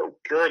looks so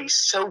good. He's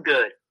so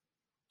good.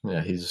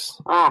 Yeah, he's.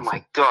 Oh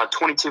my God,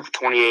 22 for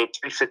 28,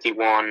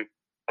 351,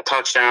 a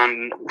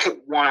touchdown,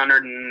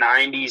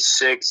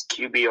 196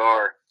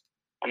 QBR,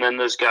 and then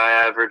this guy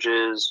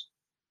averages.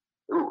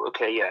 Ooh,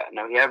 okay, yeah.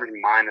 No, he averaged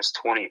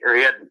 -20, or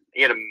he had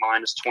a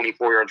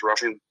 -24 yards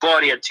rushing,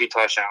 but he had 2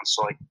 touchdowns,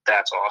 so, like,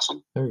 that's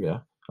awesome. There we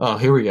go. Oh,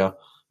 here we go.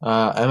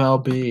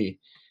 MLB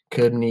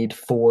could need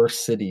 4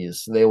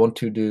 cities. They want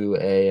to do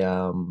a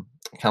kind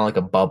of like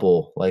a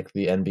bubble like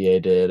the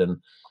NBA did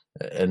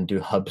and do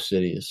hub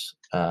cities,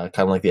 kind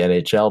of like the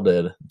NHL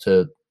did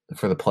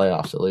for the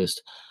playoffs at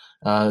least.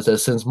 It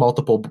says since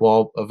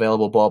multiple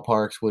available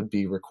ballparks would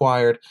be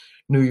required,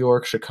 New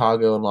York,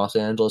 Chicago, and Los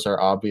Angeles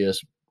are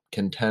obvious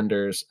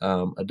contenders.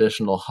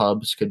 Additional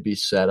hubs could be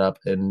set up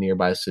in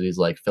nearby cities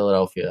like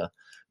Philadelphia,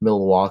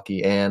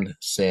 Milwaukee, and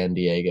San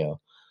Diego.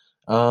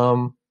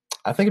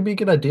 I think it'd be a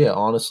good idea,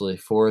 honestly,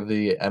 for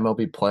the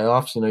MLB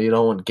playoffs. You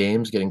don't want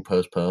games getting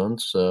postponed.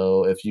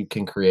 So if you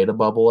can create a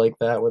bubble like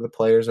that where the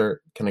players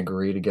can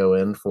agree to go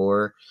in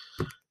for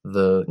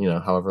the,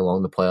 however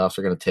long the playoffs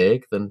are going to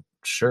take, then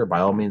sure,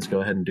 by all means,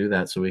 go ahead and do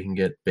that so we can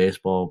get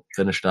baseball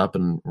finished up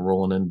and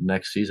rolling into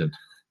next season.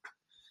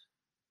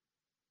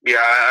 Yeah,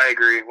 I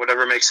agree.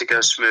 Whatever makes it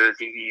go smooth,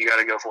 you got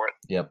to go for it.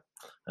 Yep.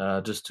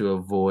 Just to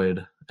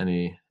avoid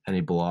any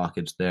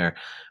blockage there.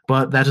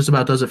 But that just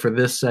about does it for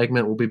this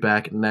segment. We'll be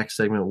back next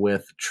segment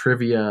with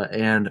trivia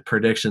and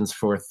predictions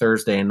for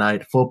Thursday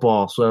night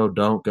football, so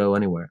don't go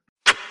anywhere.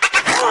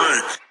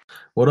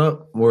 What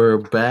up? We're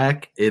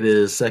back. It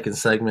is second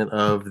segment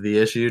of The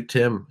Issue.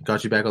 Tim,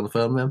 got you back on the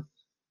phone, man?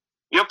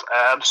 Yep,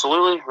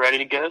 absolutely. Ready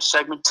to go.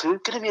 Segment 2.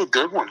 Going to be a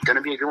good one. We're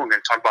going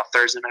to talk about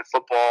Thursday night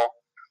football.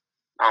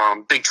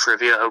 Big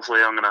trivia.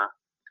 Hopefully I'm going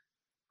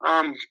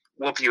to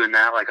whoop you in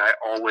that like I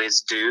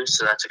always do,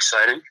 so that's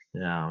exciting.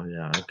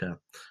 Yeah, okay.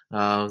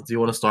 Do you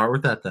want to start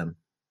with that then?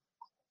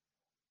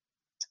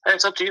 Hey,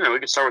 it's up to you, man. We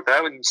can start with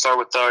that. We can start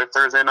with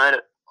Thursday night.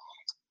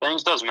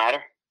 Things doesn't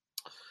matter.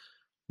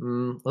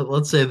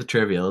 Let's say the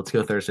trivia. Let's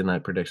go Thursday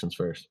night predictions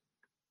first.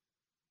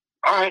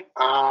 All right.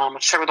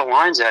 Let's check where the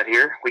line's at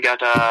here. We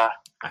got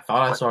I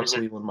thought I saw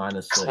Cleveland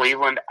 -6.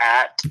 Cleveland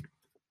at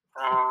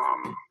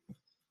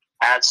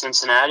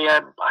Cincinnati,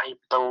 I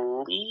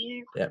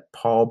believe. At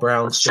Paul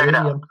Brown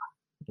Stadium.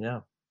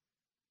 Yeah.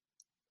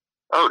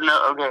 Oh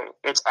no, okay.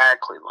 It's at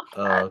Cleveland.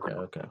 Oh,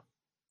 okay.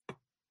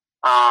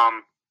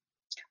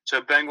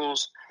 So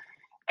Bengals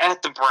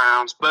at the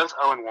Browns, both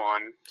 0-1.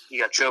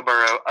 You got Joe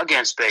Burrow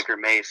against Baker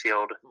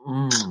Mayfield.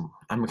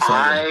 I'm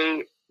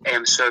excited. I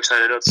am so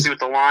excited. Let's see what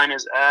the line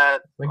is at. I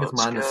think it's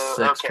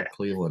 -6 for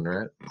Cleveland,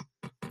 right?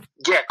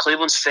 Yeah,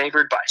 Cleveland's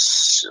favored by,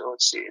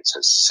 let's see, it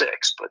says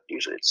 6, but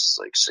usually it's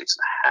like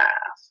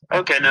 6.5.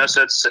 Okay, no,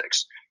 so it's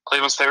 6.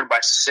 Cleveland's favored by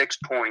 6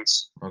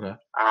 points. Okay.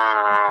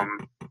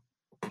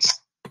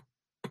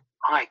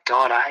 My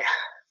God,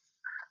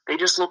 they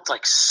just looked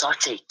like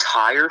such a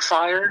tire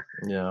fire.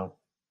 Yeah.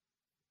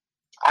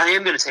 I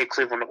am going to take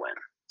Cleveland to win.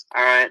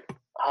 All right.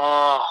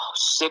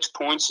 6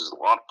 points is a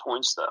lot of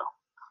points, though.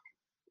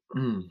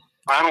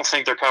 I don't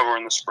think they're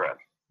covering the spread.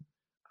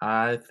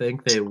 I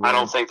think they will. I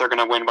don't think they're going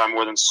to win by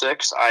more than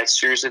 6. I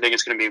seriously think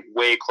it's going to be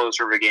way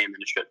closer of a game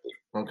than it should be.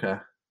 Okay.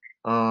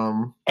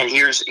 And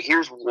here's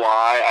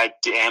why I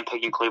am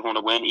picking Cleveland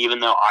to win, even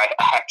though I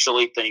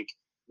actually think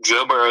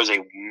Joe Burrow is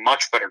a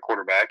much better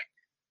quarterback.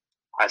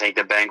 I think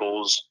the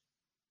Bengals,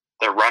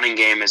 their running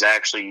game is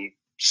actually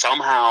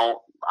somehow,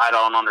 I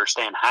don't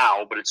understand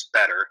how, but it's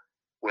better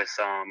with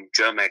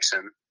Joe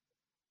Mixon.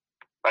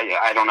 But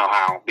I don't know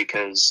how,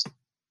 because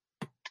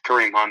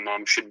Kareem Hunt and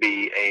them should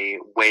be a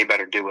way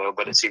better duo,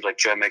 but it seems like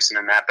Joe Mixon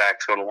in that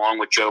backfield, along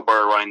with Joe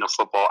Burrow running the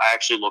football,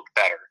 actually looked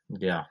better.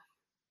 Yeah.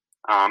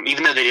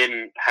 Even though they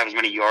didn't have as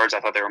many yards, I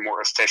thought they were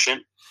more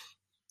efficient.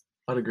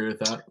 I'd agree with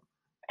that.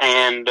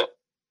 And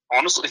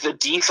honestly, the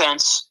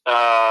defense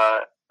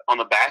on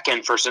the back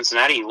end for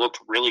Cincinnati looked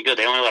really good.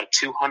 They only allowed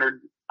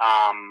 200,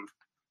 a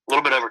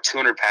little bit over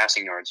 200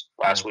 passing yards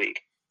last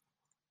week.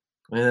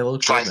 I mean, they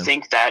look so I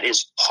think that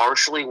is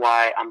partially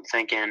why I'm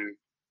thinking,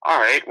 all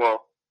right,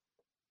 well,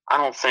 I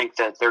don't think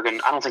the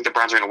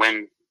Browns are going to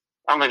win.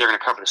 I don't think they're going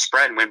to cover the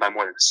spread and win by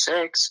more than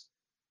 6.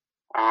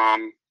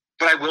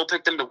 But I will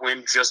pick them to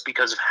win just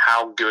because of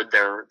how good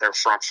their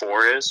front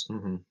four is.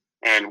 Mm-hmm.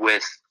 And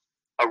with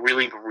a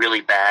really,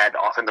 really bad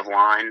offensive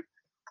line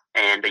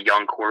and a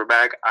young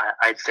quarterback,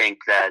 I think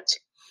that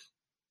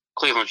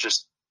Cleveland's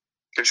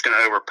they're just going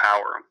to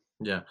overpower them.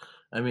 Yeah.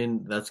 I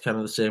mean, that's kind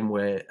of the same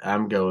way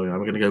I'm going. I'm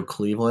going to go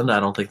Cleveland. I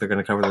don't think they're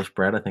going to cover the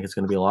spread. I think it's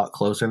going to be a lot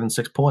closer than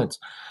 6 points.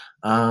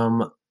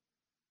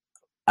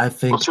 I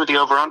think. What's what the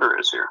over-under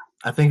is here?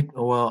 I think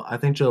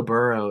Joe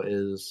Burrow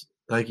is,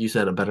 like you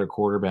said, a better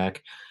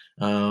quarterback.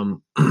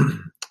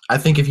 I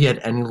think if he had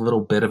any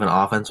little bit of an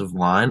offensive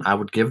line, I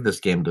would give this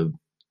game to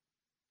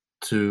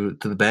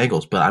the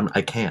Bengals, but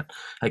I can't.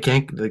 I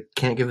can't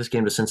give this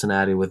game to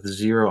Cincinnati with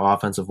 0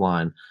 offensive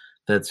line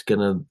that's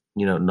gonna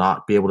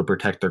not be able to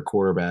protect their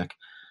quarterback.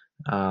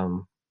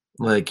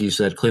 Like you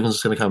said, Cleveland's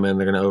just gonna come in,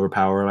 they're gonna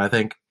overpower him. I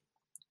think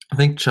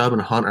Chubb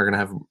and Hunt are gonna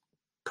have a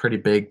pretty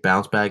big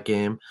bounce back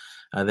game.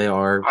 They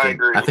are. I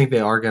agree. I think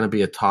they are going to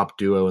be a top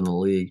duo in the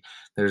league.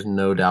 There's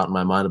no doubt in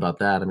my mind about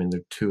that. I mean,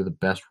 they're 2 of the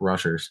best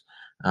rushers.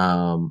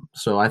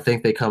 So I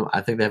think they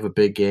have a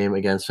big game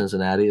against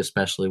Cincinnati,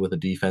 especially with a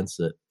defense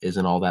that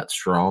isn't all that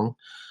strong.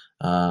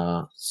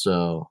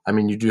 So I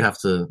mean, you do have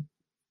to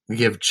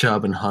give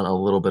Chubb and Hunt a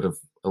little bit of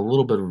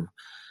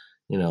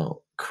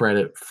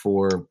credit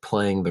for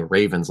playing the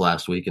Ravens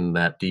last week in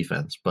that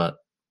defense, but.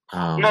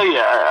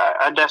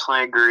 I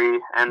definitely agree.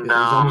 And it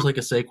was almost like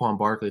a Saquon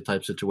Barkley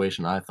type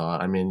situation, I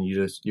thought. I mean,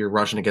 you're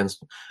rushing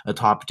against a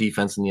top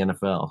defense in the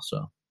NFL,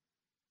 so.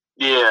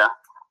 Yeah.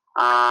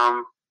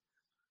 I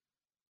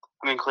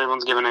mean,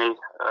 Cleveland's given a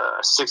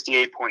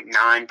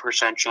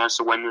 68.9% chance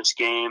to win this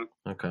game.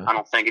 Okay. I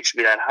don't think it should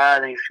be that high. I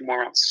think it should be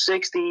more around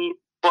 60,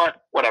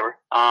 but whatever.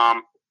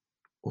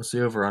 What's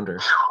the over-under?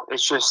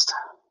 It's just,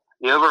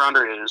 the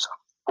over-under is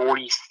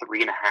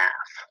 43.5.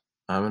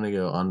 I'm going to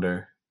go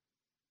under.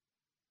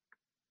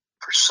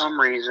 For some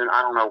reason,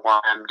 I don't know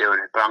why I'm doing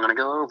it, but I'm going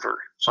to go over.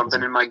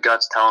 Something in my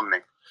gut's telling me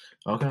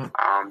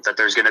that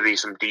there's going to be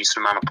some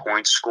decent amount of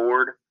points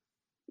scored,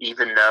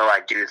 even though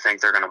I do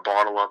think they're going to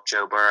bottle up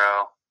Joe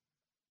Burrow.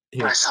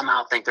 But I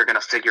somehow think they're going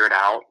to figure it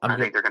out. I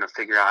think they're going to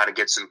figure out how to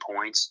get some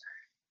points.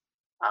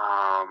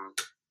 I'm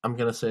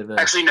going to say that.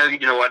 Actually, no, you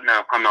know what?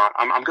 No, I'm not.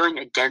 I'm going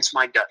against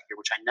my gut here,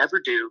 which I never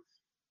do.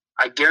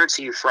 I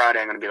guarantee you Friday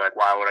I'm going to be like,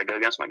 why would I go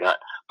against my gut?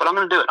 But I'm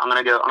going to do it. I'm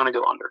going to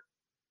go under.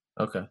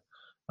 Okay.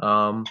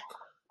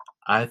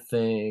 I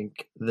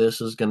think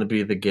this is going to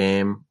be the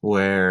game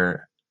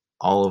where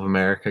all of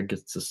America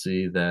gets to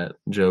see that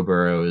Joe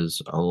Burrow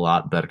is a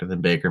lot better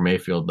than Baker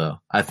Mayfield, though.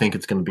 I think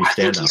it's going to be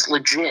stand-up. I think he's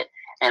legit,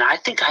 and I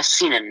think I've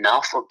seen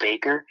enough of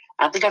Baker.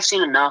 I think I've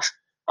seen enough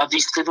of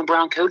these Cleveland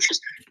Brown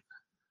coaches.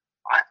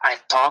 I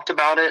talked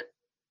about it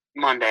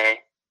Monday,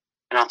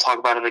 and I'll talk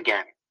about it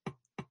again.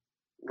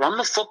 Run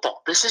the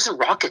football. This isn't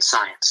rocket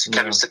science,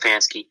 Kevin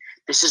Stefanski.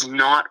 This is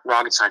not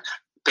rocket science.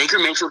 Baker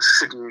Mayfield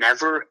should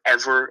never,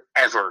 ever,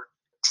 ever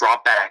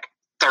drop back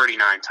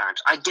 39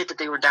 times. I get that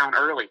they were down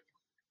early.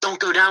 Don't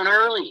go down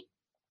early.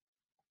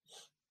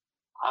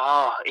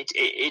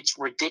 It's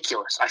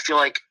ridiculous. I feel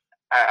like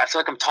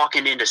I'm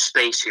talking into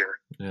space here.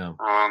 Yeah.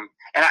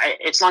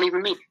 It's not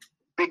even me.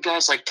 Big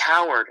guys like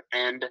Coward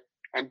and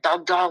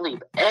Doug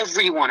Gottlieb,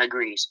 everyone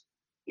agrees.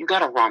 You got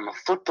to run the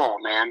football,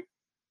 man.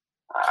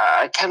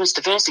 Kevin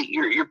Stefanski,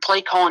 you're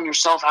play calling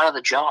yourself out of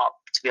the job.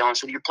 To be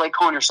honest with you, you're play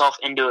calling yourself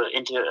into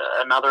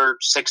another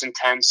 6-10,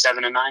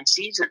 7-9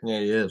 season. Yeah,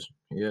 he is.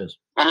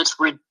 And it's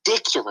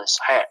ridiculous.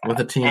 With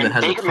a team that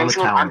has Baker a ton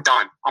Mayfield, of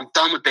talent. I'm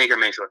done with Baker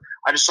Mayfield.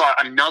 I just saw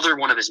another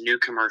one of his new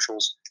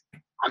commercials.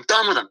 I'm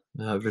done with him.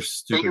 No, they're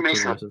stupid. Baker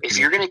Mayfield, if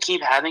you're going to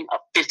keep having a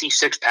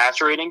 56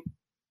 passer rating,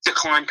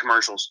 decline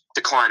commercials.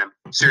 Decline them.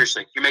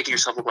 Seriously, you're making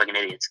yourself look like an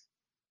idiot.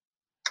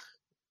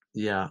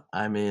 Yeah,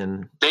 I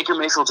mean, Baker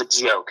Mayfield's a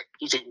joke.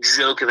 He's a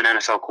joke of an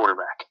NFL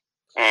quarterback.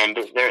 And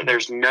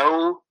there's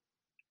no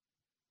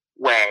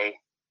way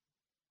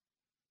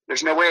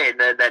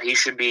that he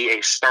should be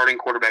a starting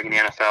quarterback in the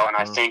NFL, and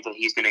I think that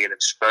he's going to get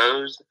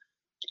exposed.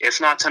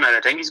 If not tonight, I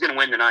think he's going to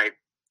win tonight,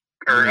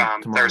 or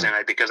Thursday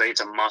night, because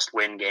it's a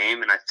must-win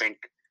game, and I think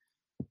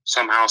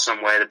somehow,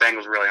 some way, the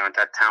Bengals really aren't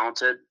that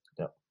talented.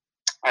 Yep.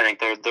 I think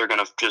they're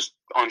going to just,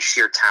 on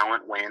sheer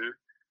talent, win.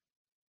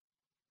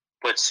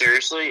 But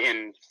seriously,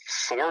 in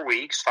 5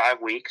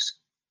 weeks,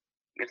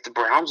 if the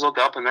Browns look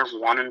up and they're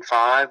 1-5,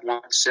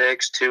 1-6,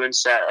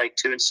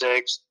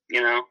 2-6,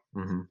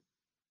 mm-hmm.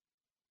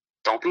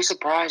 Don't be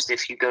surprised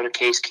if you go to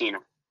Case Keenum.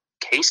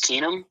 Case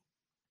Keenum,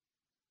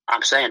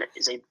 I'm saying it,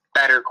 is a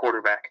better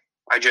quarterback.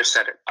 I just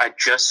said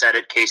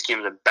it. Case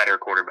Keenum is a better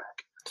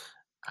quarterback.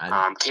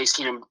 Case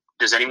Keenum.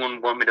 Does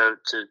anyone want me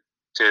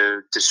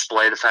to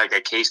display the fact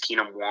that Case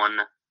Keenum won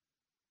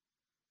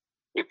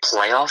a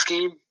playoff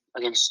game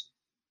against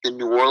the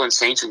New Orleans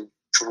Saints and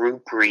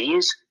Drew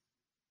Brees?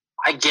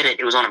 I get it.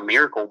 It was on a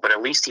miracle, but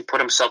at least he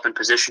put himself in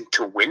position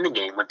to win the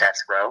game with that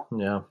throw.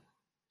 Yeah.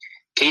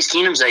 Case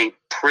Keenum's a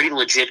pretty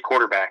legit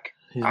quarterback.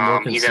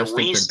 He's at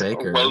least a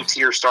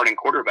low-tier starting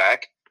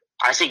quarterback.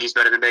 I think he's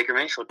better than Baker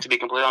Mayfield, to be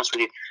completely honest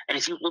with you. And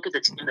if you look at the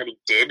team that he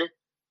did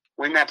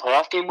win that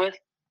playoff game with,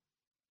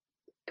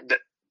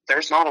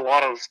 there's not a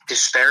lot of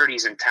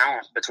disparities in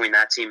talent between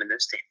that team and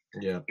this team.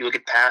 Yeah. You look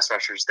at pass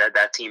rushers,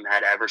 that team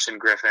had Everson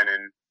Griffin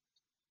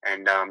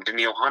and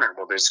Daniil Hunter.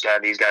 Well, these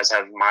guys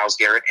have Myles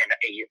Garrett and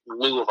a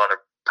slew of other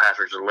pass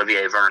rushers,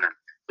 Olivier Vernon,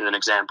 as an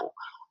example.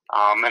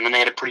 And then they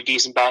had a pretty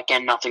decent back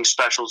end, nothing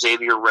special,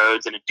 Xavier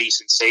Rhodes, and a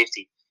decent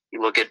safety.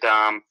 You look at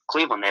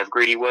Cleveland, they have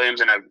Greedy Williams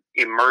and an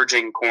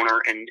emerging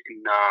corner in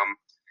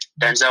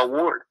Denzel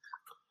Ward.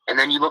 And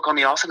then you look on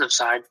the offensive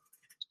side,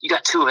 you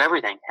got two of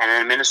everything. And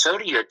then in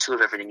Minnesota, you had two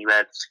of everything. You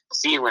had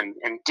Thielen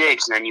and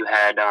Diggs, and then you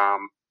had I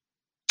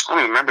don't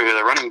even remember who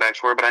the running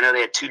backs were, but I know they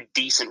had two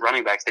decent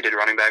running backs. They did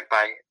running back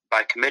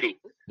by committee.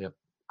 Yep.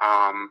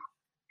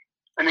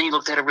 And then you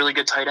looked at a really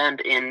good tight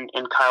end in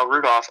Kyle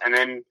Rudolph, and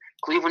then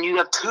Cleveland, you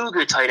have two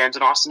good tight ends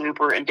in Austin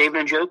Hooper and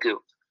David Njoku.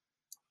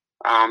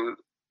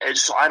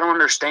 So I don't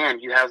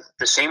understand. You have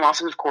the same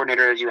offensive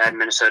coordinator as you had in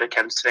Minnesota,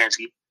 Kevin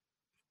Stefanski,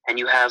 and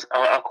you have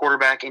a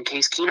quarterback in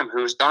Case Keenum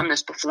who's done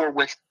this before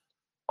with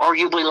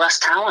arguably less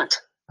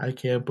talent. I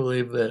can't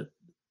believe that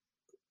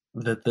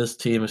this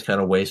team is kind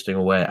of wasting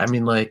away. I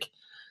mean, like,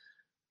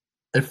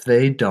 if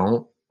they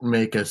don't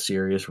make a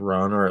serious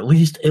run or at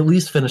least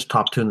finish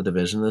top 2 in the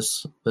division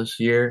this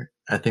year,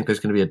 I think there's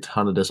going to be a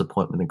ton of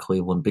disappointment in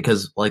Cleveland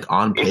because, like,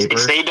 on paper,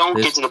 if they don't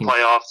get to the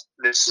playoffs,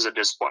 this is a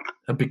disappointment.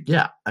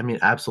 Yeah, I mean,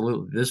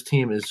 absolutely. This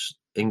team is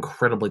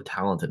incredibly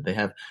talented. They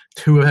have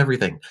two of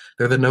everything.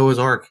 They're the Noah's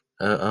Ark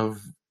of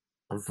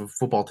a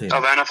football team.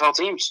 Of NFL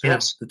teams,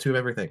 yes. The two of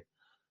everything.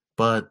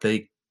 But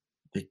they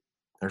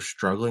are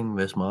struggling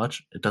this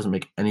much. It doesn't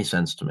make any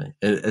sense to me.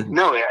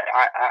 No,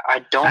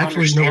 I don't actually,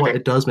 understand. You know what?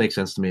 It does make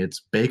sense to me.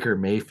 It's Baker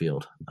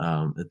Mayfield.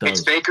 It does.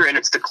 It's Baker and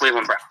it's the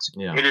Cleveland Browns.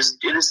 Yeah. It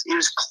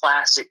is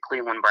classic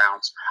Cleveland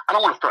Browns. I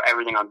don't want to throw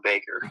everything on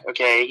Baker.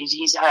 Okay,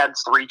 he's had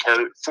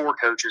 4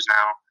 coaches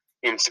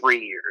now in 3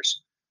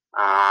 years.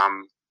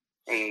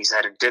 He's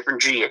had a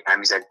different GM.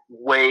 He's had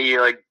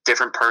way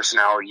different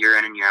personnel year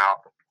in and year out.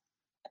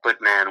 But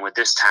man, with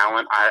this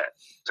talent,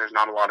 there's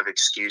not a lot of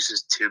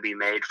excuses to be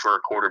made for the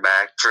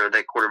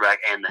quarterback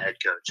and the head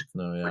coach.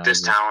 No, yeah, with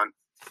this talent,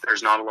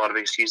 there's not a lot of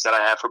excuses that I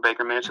have for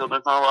Baker Mayfield.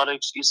 There's not a lot of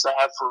excuses I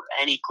have for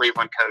any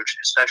Cleveland coach,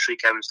 especially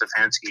Kevin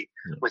Stefanski,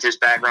 with his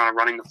background of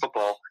running the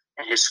football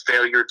and his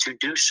failure to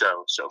do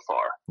so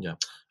far. Yeah,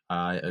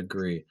 I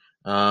agree.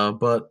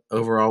 But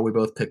overall, we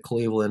both picked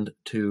Cleveland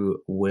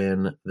to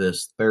win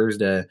this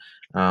Thursday.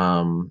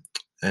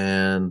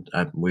 And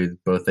we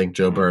both think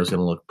Joe Burrow is going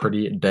to look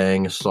pretty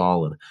dang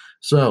solid.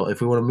 So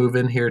if we want to move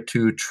in here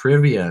to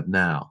trivia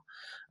now,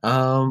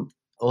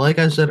 like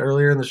I said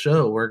earlier in the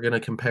show, we're going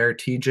to compare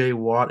T.J.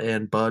 Watt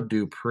and Bud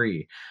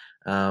Dupree.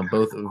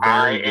 Both very good.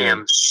 I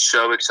am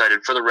so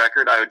excited. For the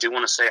record, I do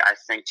want to say I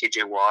think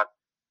T.J. Watt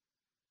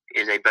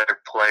is a better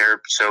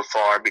player so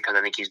far because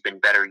I think he's been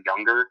better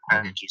younger. Mm-hmm.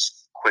 I think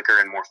he's quicker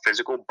and more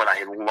physical, but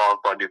I love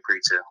Bud Dupree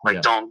too.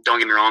 Don't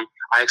get me wrong.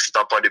 I actually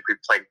thought Bud Dupree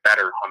played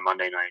better on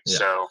Monday night.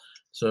 Yeah.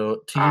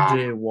 So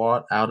T.J.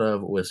 Watt out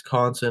of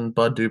Wisconsin,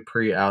 Bud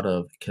Dupree out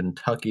of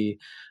Kentucky.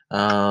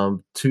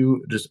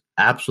 Two just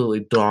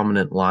absolutely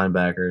dominant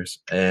linebackers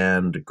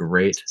and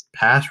great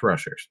pass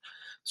rushers.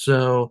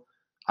 So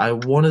I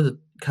wanted to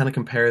kind of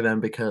compare them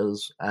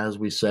because, as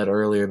we said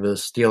earlier, the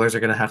Steelers are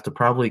going to have to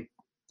probably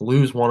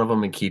lose one of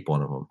them and keep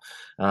one of them.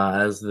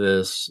 As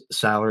this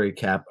salary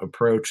cap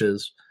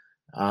approaches,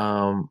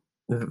 they're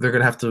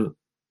gonna have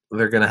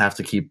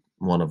to keep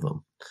one of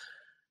them.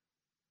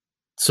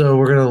 So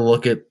we're gonna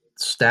look at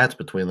stats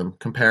between them,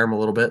 compare them a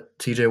little bit.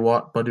 T.J.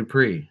 Watt, Bud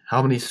Dupree.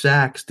 How many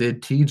sacks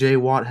did T.J.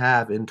 Watt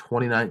have in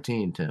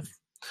 2019, Tim?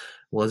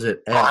 Was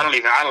it A? I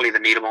don't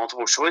even need a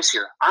multiple choice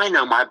here. I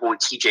know my boy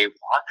T.J.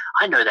 Watt.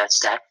 I know that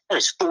stat. That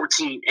is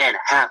 14 and a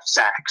half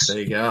sacks. There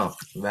you go.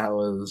 That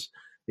was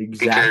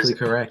exactly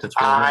correct. That's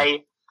what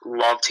I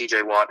love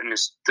T.J. Watt, and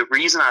the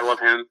reason I love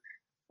him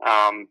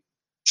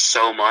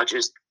so much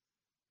is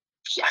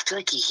I feel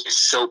like he is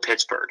so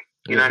Pittsburgh.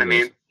 You know what I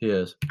mean? He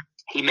is.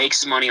 He makes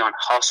his money on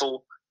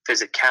hustle,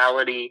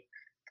 physicality,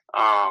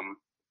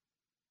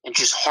 and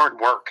just hard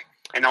work.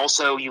 And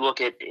also, you look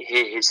at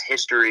his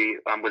history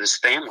with his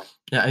family.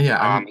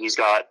 Yeah. He's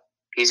got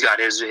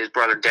his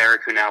brother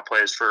Derek, who now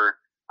plays for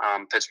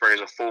Pittsburgh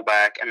as a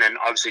fullback, and then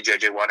obviously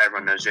J.J. Watt.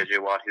 Everyone knows J.J.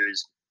 Watt,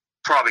 who's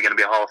probably going to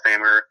be a Hall of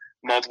Famer,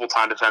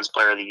 multiple-time Defense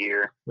Player of the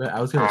Year. Right, I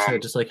was going to say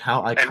just like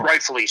how I and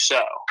rightfully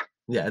so.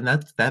 Yeah, and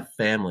that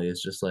family is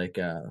just like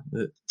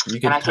you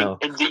can tell.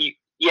 And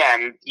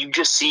you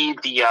just see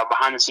the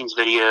behind-the-scenes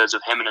videos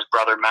of him and his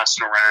brother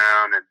messing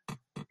around, and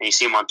you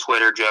see him on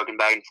Twitter joking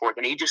back and forth,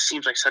 and he just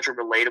seems like such a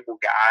relatable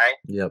guy.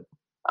 Yep.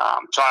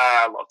 So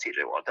I love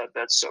TJ Watt.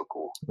 That's so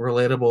cool.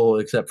 Relatable,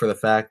 except for the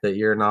fact that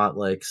you're not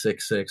like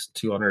 6'6",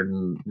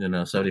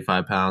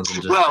 275 pounds,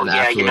 and just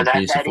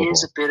that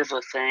is a bit of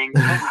a thing.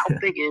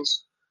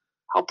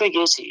 How big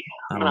is he?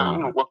 I'm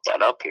gonna look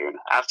that up here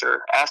after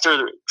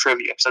the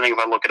trivia, because I think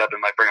if I look it up, it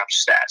might bring up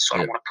stats. So I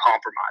don't want to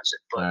compromise it.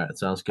 But all right,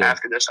 sounds good.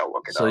 After this, I'll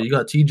look it up. So you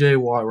got T.J.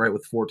 Watt right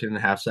with 14 and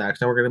a half sacks.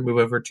 Now we're gonna move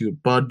over to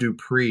Bud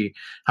Dupree.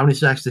 How many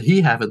sacks did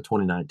he have in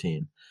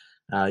 2019?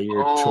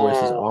 Your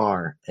choices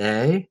are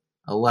A,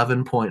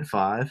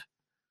 11.5,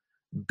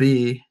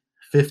 B,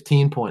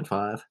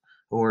 15.5,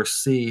 or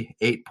C,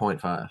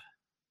 8.5.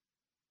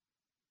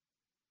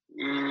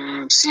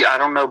 See, I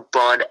don't know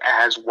Bud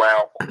as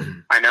well.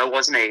 I know it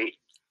wasn't 8,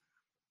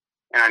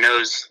 and I know it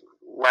was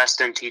less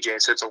than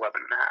TJ, so it's 11.5.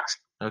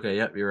 Okay,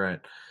 yep, you're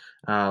right.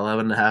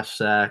 11.5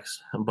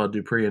 sacks, Bud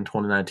Dupree in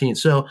 2019.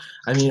 So,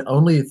 I mean,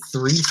 only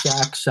 3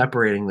 sacks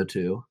separating the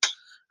two.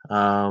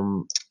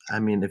 I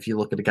mean, if you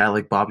look at a guy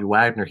like Bobby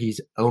Wagner,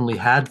 he's only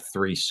had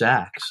 3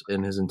 sacks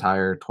in his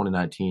entire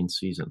 2019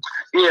 season.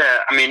 Yeah,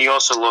 I mean, you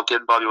also look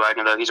at Bobby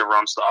Wagner, though. He's a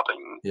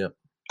run-stopping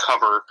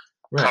cover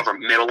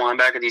middle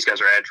linebacker. These guys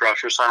are edge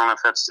rushers, so I don't know if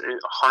that's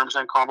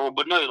 100% comparable.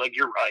 But no, like,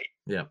 you're right.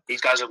 Yeah.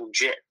 These guys are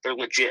legit. They're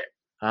legit.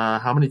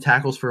 How many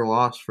tackles for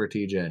loss for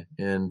TJ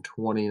in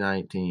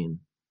 2019?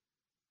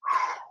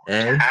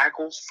 A.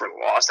 Tackles for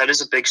loss. That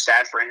is a big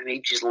stat for him. He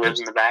just lives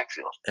in the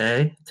backfield.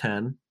 A,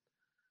 10.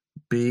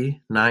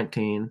 B,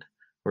 19.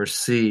 Or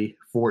C,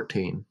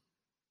 14.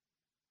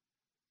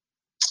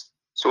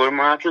 So what are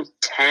my options?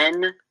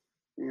 10,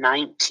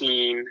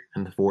 19,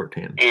 and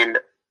 14. And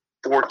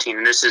 14.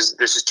 And this is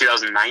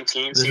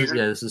 2019 season?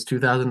 This is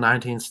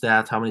 2019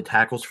 stats. How many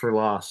tackles for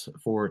loss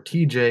for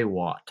T.J.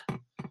 Watt?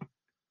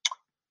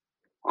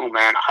 Oh,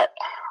 man. I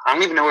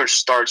don't even know where to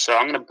start, so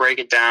I'm going to break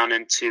it down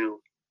into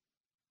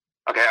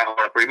 – okay, hold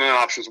on. Read my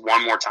options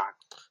one more time.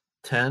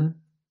 10,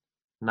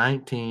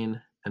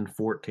 19, and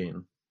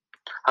 14.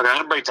 Okay, I'm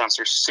going to break it down. So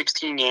there's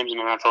 16 games in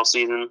an NFL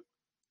season.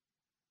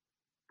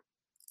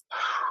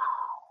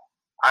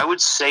 I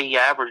would say he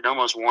averaged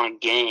almost 1 a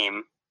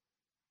game.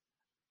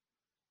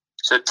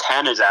 So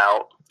 10 is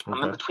out. Okay.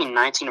 I'm in between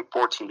 19 and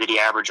 14. Did he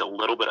average a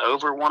little bit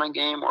over 1 a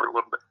game or a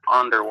little bit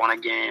under 1 a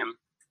game?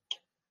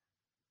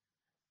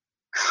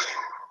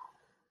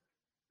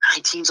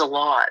 19's a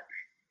lot.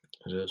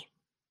 It is.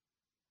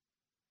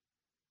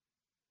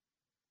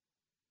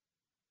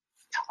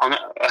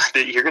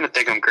 You're going to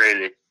think I'm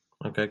crazy.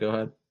 Okay, go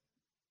ahead.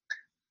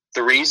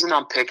 The reason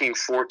I'm picking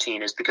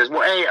 14 is because,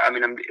 well, A, I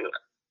mean, I'm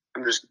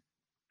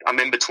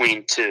in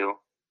between 2.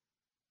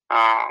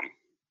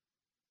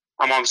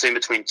 I'm obviously in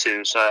between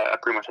 2, so I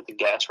pretty much have to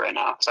guess right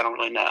now because I don't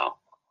really know.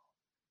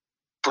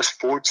 But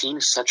 14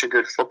 is such a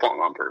good football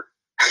number.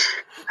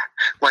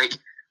 like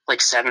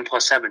 7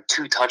 plus 7,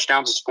 2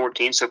 touchdowns is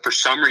 14. So for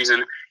some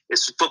reason,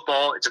 it's a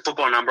football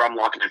number. I'm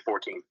locking in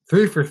 14.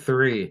 3 for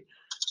 3.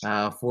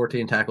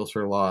 14 tackles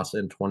for loss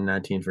in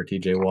 2019 for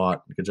T.J.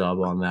 Watt. Good job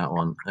on that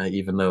one,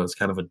 even though it's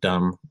kind of a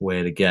dumb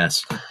way to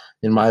guess.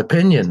 In my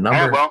opinion,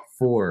 number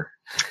 4.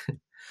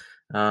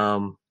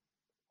 How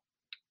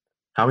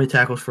many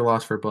tackles for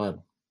loss for Bud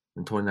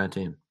in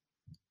 2019?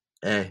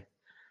 A,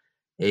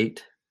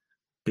 8,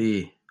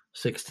 B,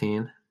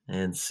 16,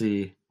 and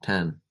C,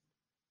 10.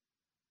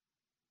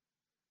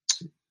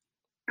 Give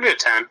me a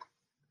 10.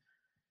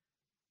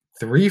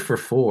 3 for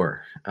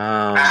 4.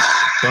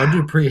 Bud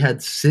Dupree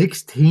had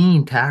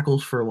 16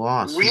 tackles for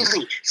loss.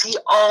 Really? See,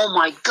 oh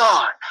my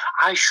God.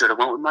 I should have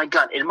went with my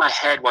gut. In my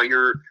head while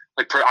you're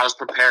I was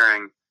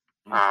preparing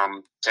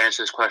to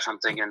answer this question, I'm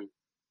thinking,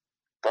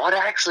 Bud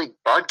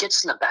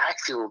gets in the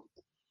backfield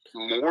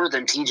more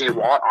than TJ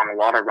Watt on a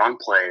lot of run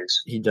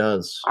plays. He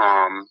does.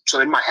 So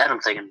in my head, I'm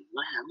thinking,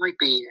 man,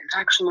 it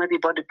actually might be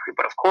Bud Dupree.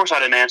 But of course I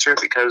didn't answer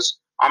it because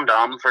I'm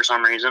dumb for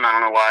some reason. I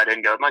don't know why I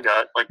didn't go with my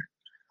gut. Like,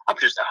 I'm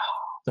just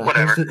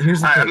whatever.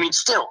 Here's the thing. I mean,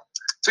 still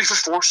 3 for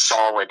 4,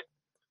 solid.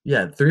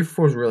 Yeah, 3 for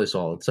 4 is really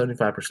solid,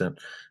 75%.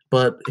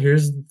 But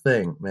here's the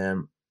thing,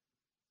 man.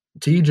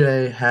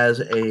 TJ has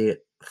a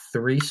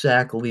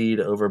 3-sack lead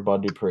over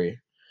Bud Dupree.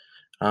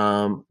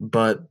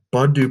 But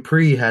Bud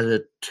Dupree has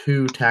a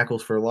 2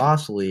 tackles for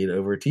loss lead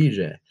over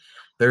TJ.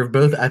 They're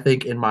both, I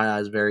think, in my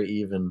eyes, very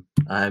even.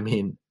 I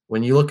mean,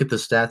 when you look at the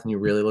stats and you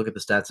really look at the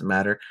stats that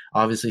matter,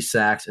 obviously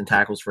sacks and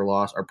tackles for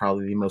loss are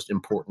probably the most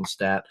important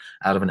stat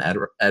out of an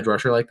edge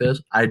rusher like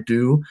this. I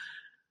do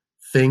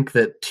think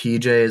that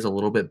TJ is a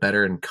little bit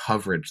better in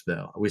coverage,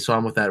 though. We saw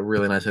him with that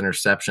really nice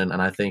interception,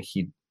 and I think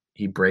he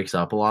breaks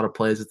up a lot of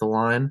plays at the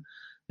line,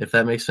 if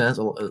that makes sense.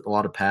 A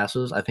lot of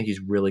passes. I think he's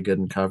really good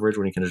in coverage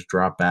when he can just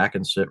drop back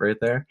and sit right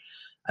there.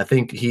 I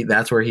think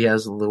that's where he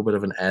has a little bit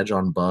of an edge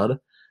on Bud.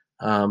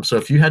 So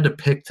if you had to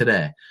pick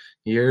today,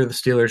 you're the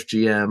Steelers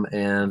GM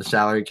and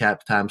salary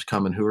cap time's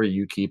coming. Who are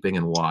you keeping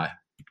and why?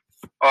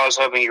 I was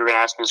hoping you were going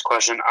to ask me this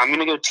question. I'm going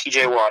to go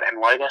TJ Watt,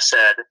 and like I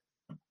said,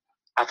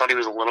 I thought he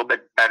was a little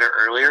bit better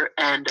earlier.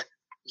 And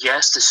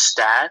yes, the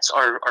stats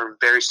are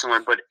very similar,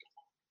 but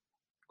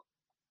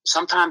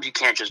sometimes you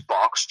can't just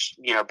box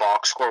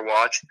score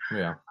watch.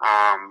 Yeah.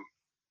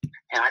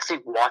 And I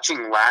think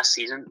watching last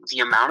season,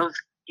 the amount of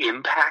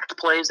impact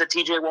plays that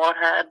TJ Watt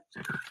had,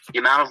 the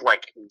amount of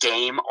like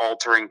game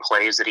altering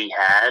plays that he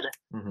had,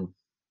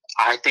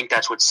 I think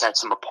that's what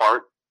sets him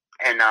apart.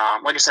 And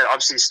like I said,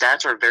 obviously the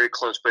stats are very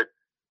close, but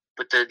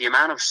the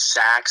amount of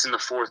sacks in the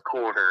fourth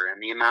quarter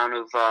and the amount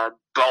of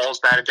balls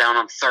batted down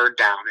on third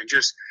down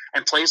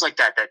and plays like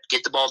that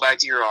get the ball back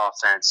to your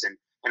offense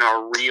and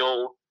are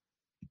real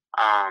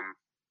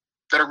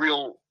that are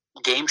real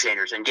game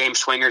changers and game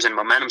swingers and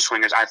momentum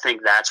swingers, I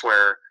think that's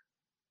where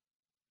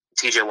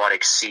TJ Watt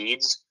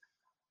exceeds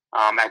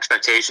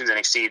expectations and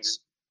exceeds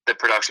the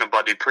production of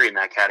Bud Dupree in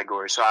that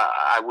category. So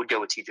I would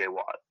go with TJ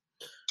Watt.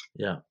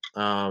 Yeah.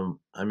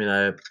 I mean,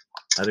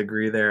 I'd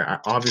agree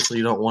there. Obviously,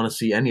 you don't want to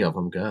see any of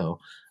them go.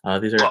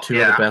 These are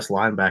two of the best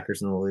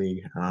linebackers in the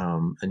league,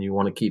 and you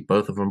want to keep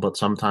both of them. But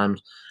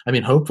sometimes, I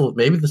mean, hopefully,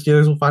 maybe the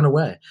Steelers will find a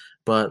way.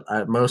 But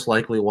most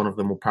likely, one of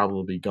them will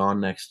probably be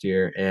gone next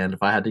year. And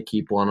if I had to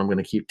keep one, I'm going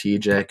to keep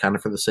TJ, kind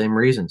of for the same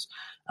reasons.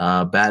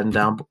 Batting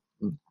down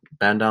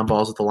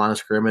balls at the line of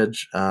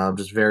scrimmage,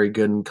 just very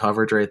good in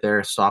coverage right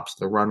there. Stops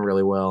the run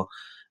really well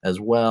as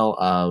well.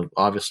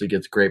 Obviously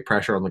gets great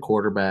pressure on the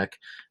quarterback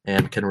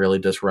and can really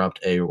disrupt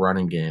a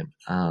running game.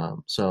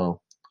 So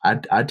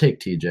I'd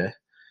take TJ,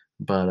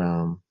 but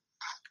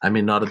I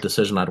mean, not a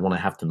decision I'd want to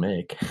have to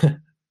make.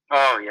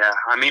 Oh yeah,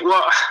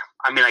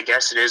 I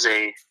guess it is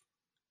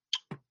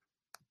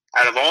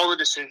out of all the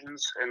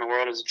decisions in the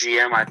world as a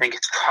GM, I think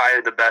it's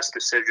probably the best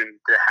decision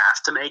to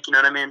have to make. You know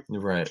what I mean?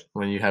 Right.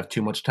 When you have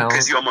too much talent.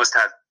 Because you almost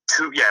have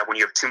when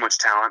you have too much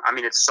talent. I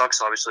mean, it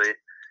sucks, obviously,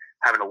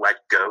 having to let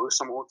go of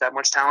someone with that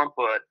much talent,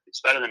 but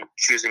it's better than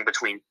choosing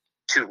between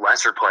two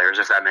lesser players,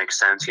 if that makes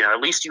sense. You know,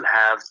 at least you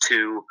have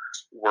two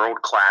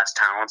world-class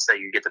talents that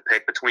you get to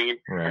pick between.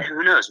 Right. And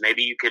who knows?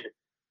 Maybe you could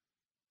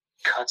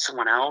cut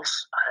someone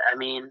else. I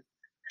mean,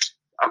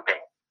 okay,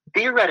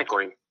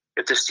 theoretically,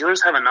 if the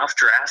Steelers have enough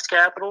draft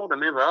capital to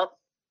move up,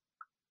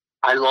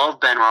 I love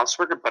Ben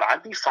Roethlisberger, but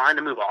I'd be fine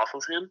to move off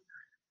of him.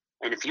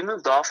 And if you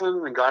moved off of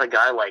him and got a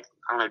guy like,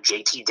 I don't know,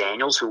 JT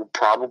Daniels, who will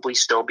probably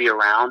still be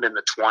around in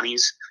the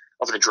 20s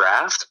of the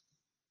draft,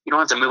 you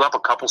don't have to move up a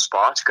couple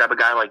spots. Grab a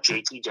guy like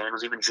JT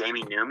Daniels, even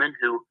Jamie Newman,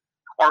 who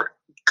are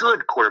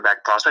good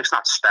quarterback prospects,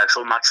 not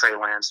special, not Trey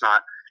Lance,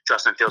 not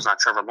Justin Fields, not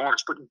Trevor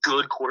Lawrence, but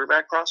good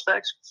quarterback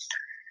prospects.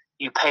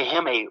 You pay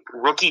him a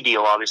rookie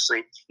deal,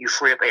 obviously. You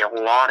free up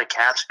a lot of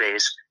cap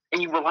space,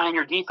 and you rely on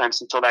your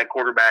defense until that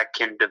quarterback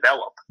can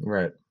develop.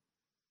 Right.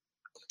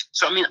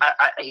 So, I mean,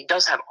 he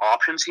does have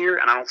options here,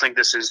 and I don't think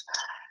this is,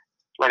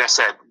 like I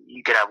said,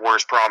 you could have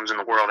worse problems in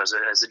the world as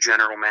a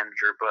general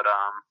manager, but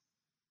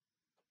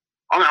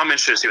I'm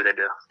interested to see what they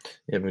do.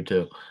 Yeah, me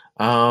too.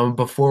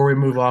 Before we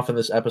move off of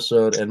this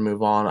episode and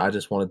move on, I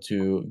just wanted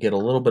to get a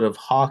little bit of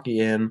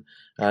hockey in,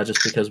 just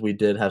because we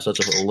did have such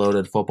a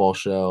loaded football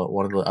show.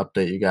 Wanted to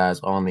update you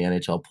guys on the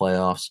NHL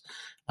playoffs.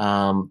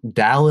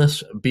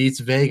 Dallas beats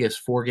Vegas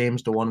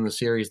 4-1 in the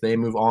series. They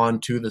move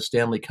on to the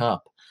Stanley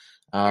Cup.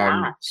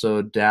 Wow.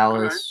 So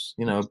Dallas,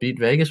 beat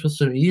Vegas with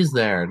some ease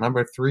there.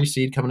 Number 3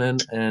 seed coming in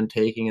and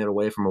taking it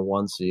away from a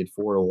 1 seed,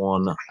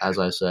 4-1, as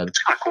I said.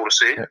 It's kind of cool to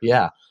see.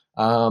 Yeah.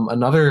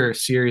 Another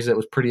series that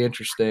was pretty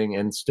interesting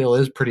and still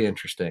is pretty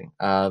interesting.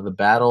 The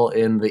battle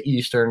in the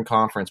Eastern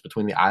Conference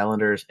between the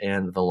Islanders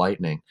and the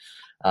Lightning.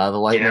 The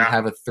Lightning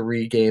have a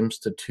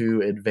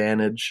 3-2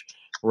 advantage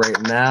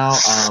right now.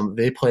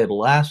 They played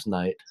last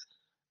night,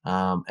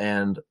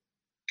 and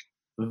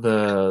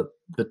the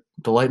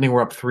Lightning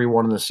were up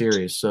 3-1 in the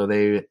series, so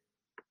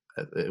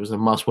it was a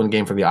must-win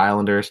game for the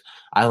Islanders.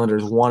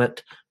 Islanders won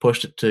it,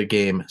 pushed it to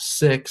Game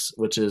 6,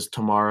 which is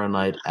tomorrow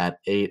night at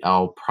 8.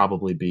 I'll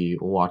probably be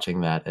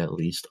watching that at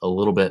least a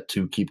little bit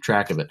to keep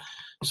track of it.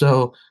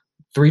 So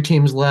 3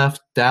 teams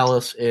left,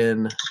 Dallas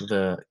in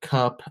the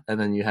Cup, and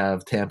then you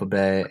have Tampa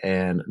Bay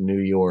and New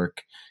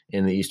York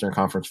in the Eastern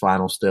Conference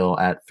Final still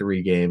at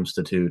 3 games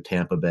to 2,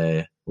 Tampa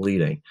Bay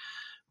leading.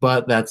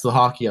 But that's the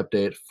hockey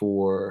update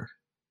for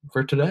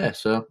today.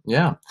 So,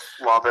 yeah.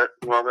 Love it.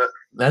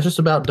 That just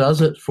about does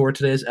it for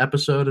today's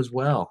episode as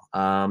well.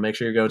 Make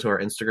sure you go to our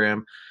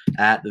Instagram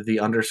at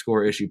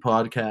 @the_issue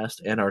podcast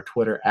and our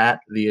Twitter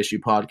at the issue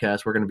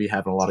podcast. We're going to be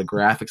having a lot of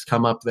graphics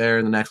come up there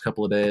in the next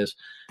couple of days,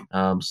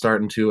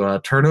 starting to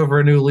turn over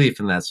a new leaf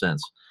in that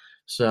sense.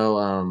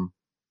 So,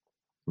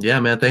 yeah,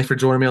 man, thanks for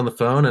joining me on the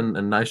phone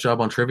and nice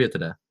job on trivia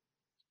today.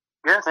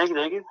 Yeah, thank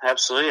you.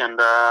 Absolutely. And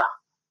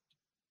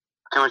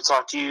can we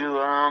talk to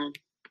you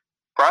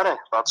Friday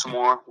about some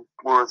more.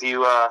 We'll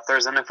review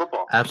Thursday Night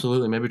Football.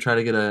 Absolutely. Maybe try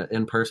to get an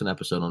in-person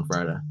episode on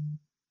Friday.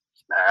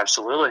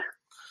 Absolutely.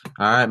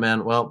 All right,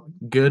 man. Well,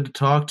 good to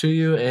talk to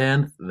you,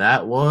 and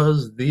that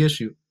was The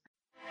Issue.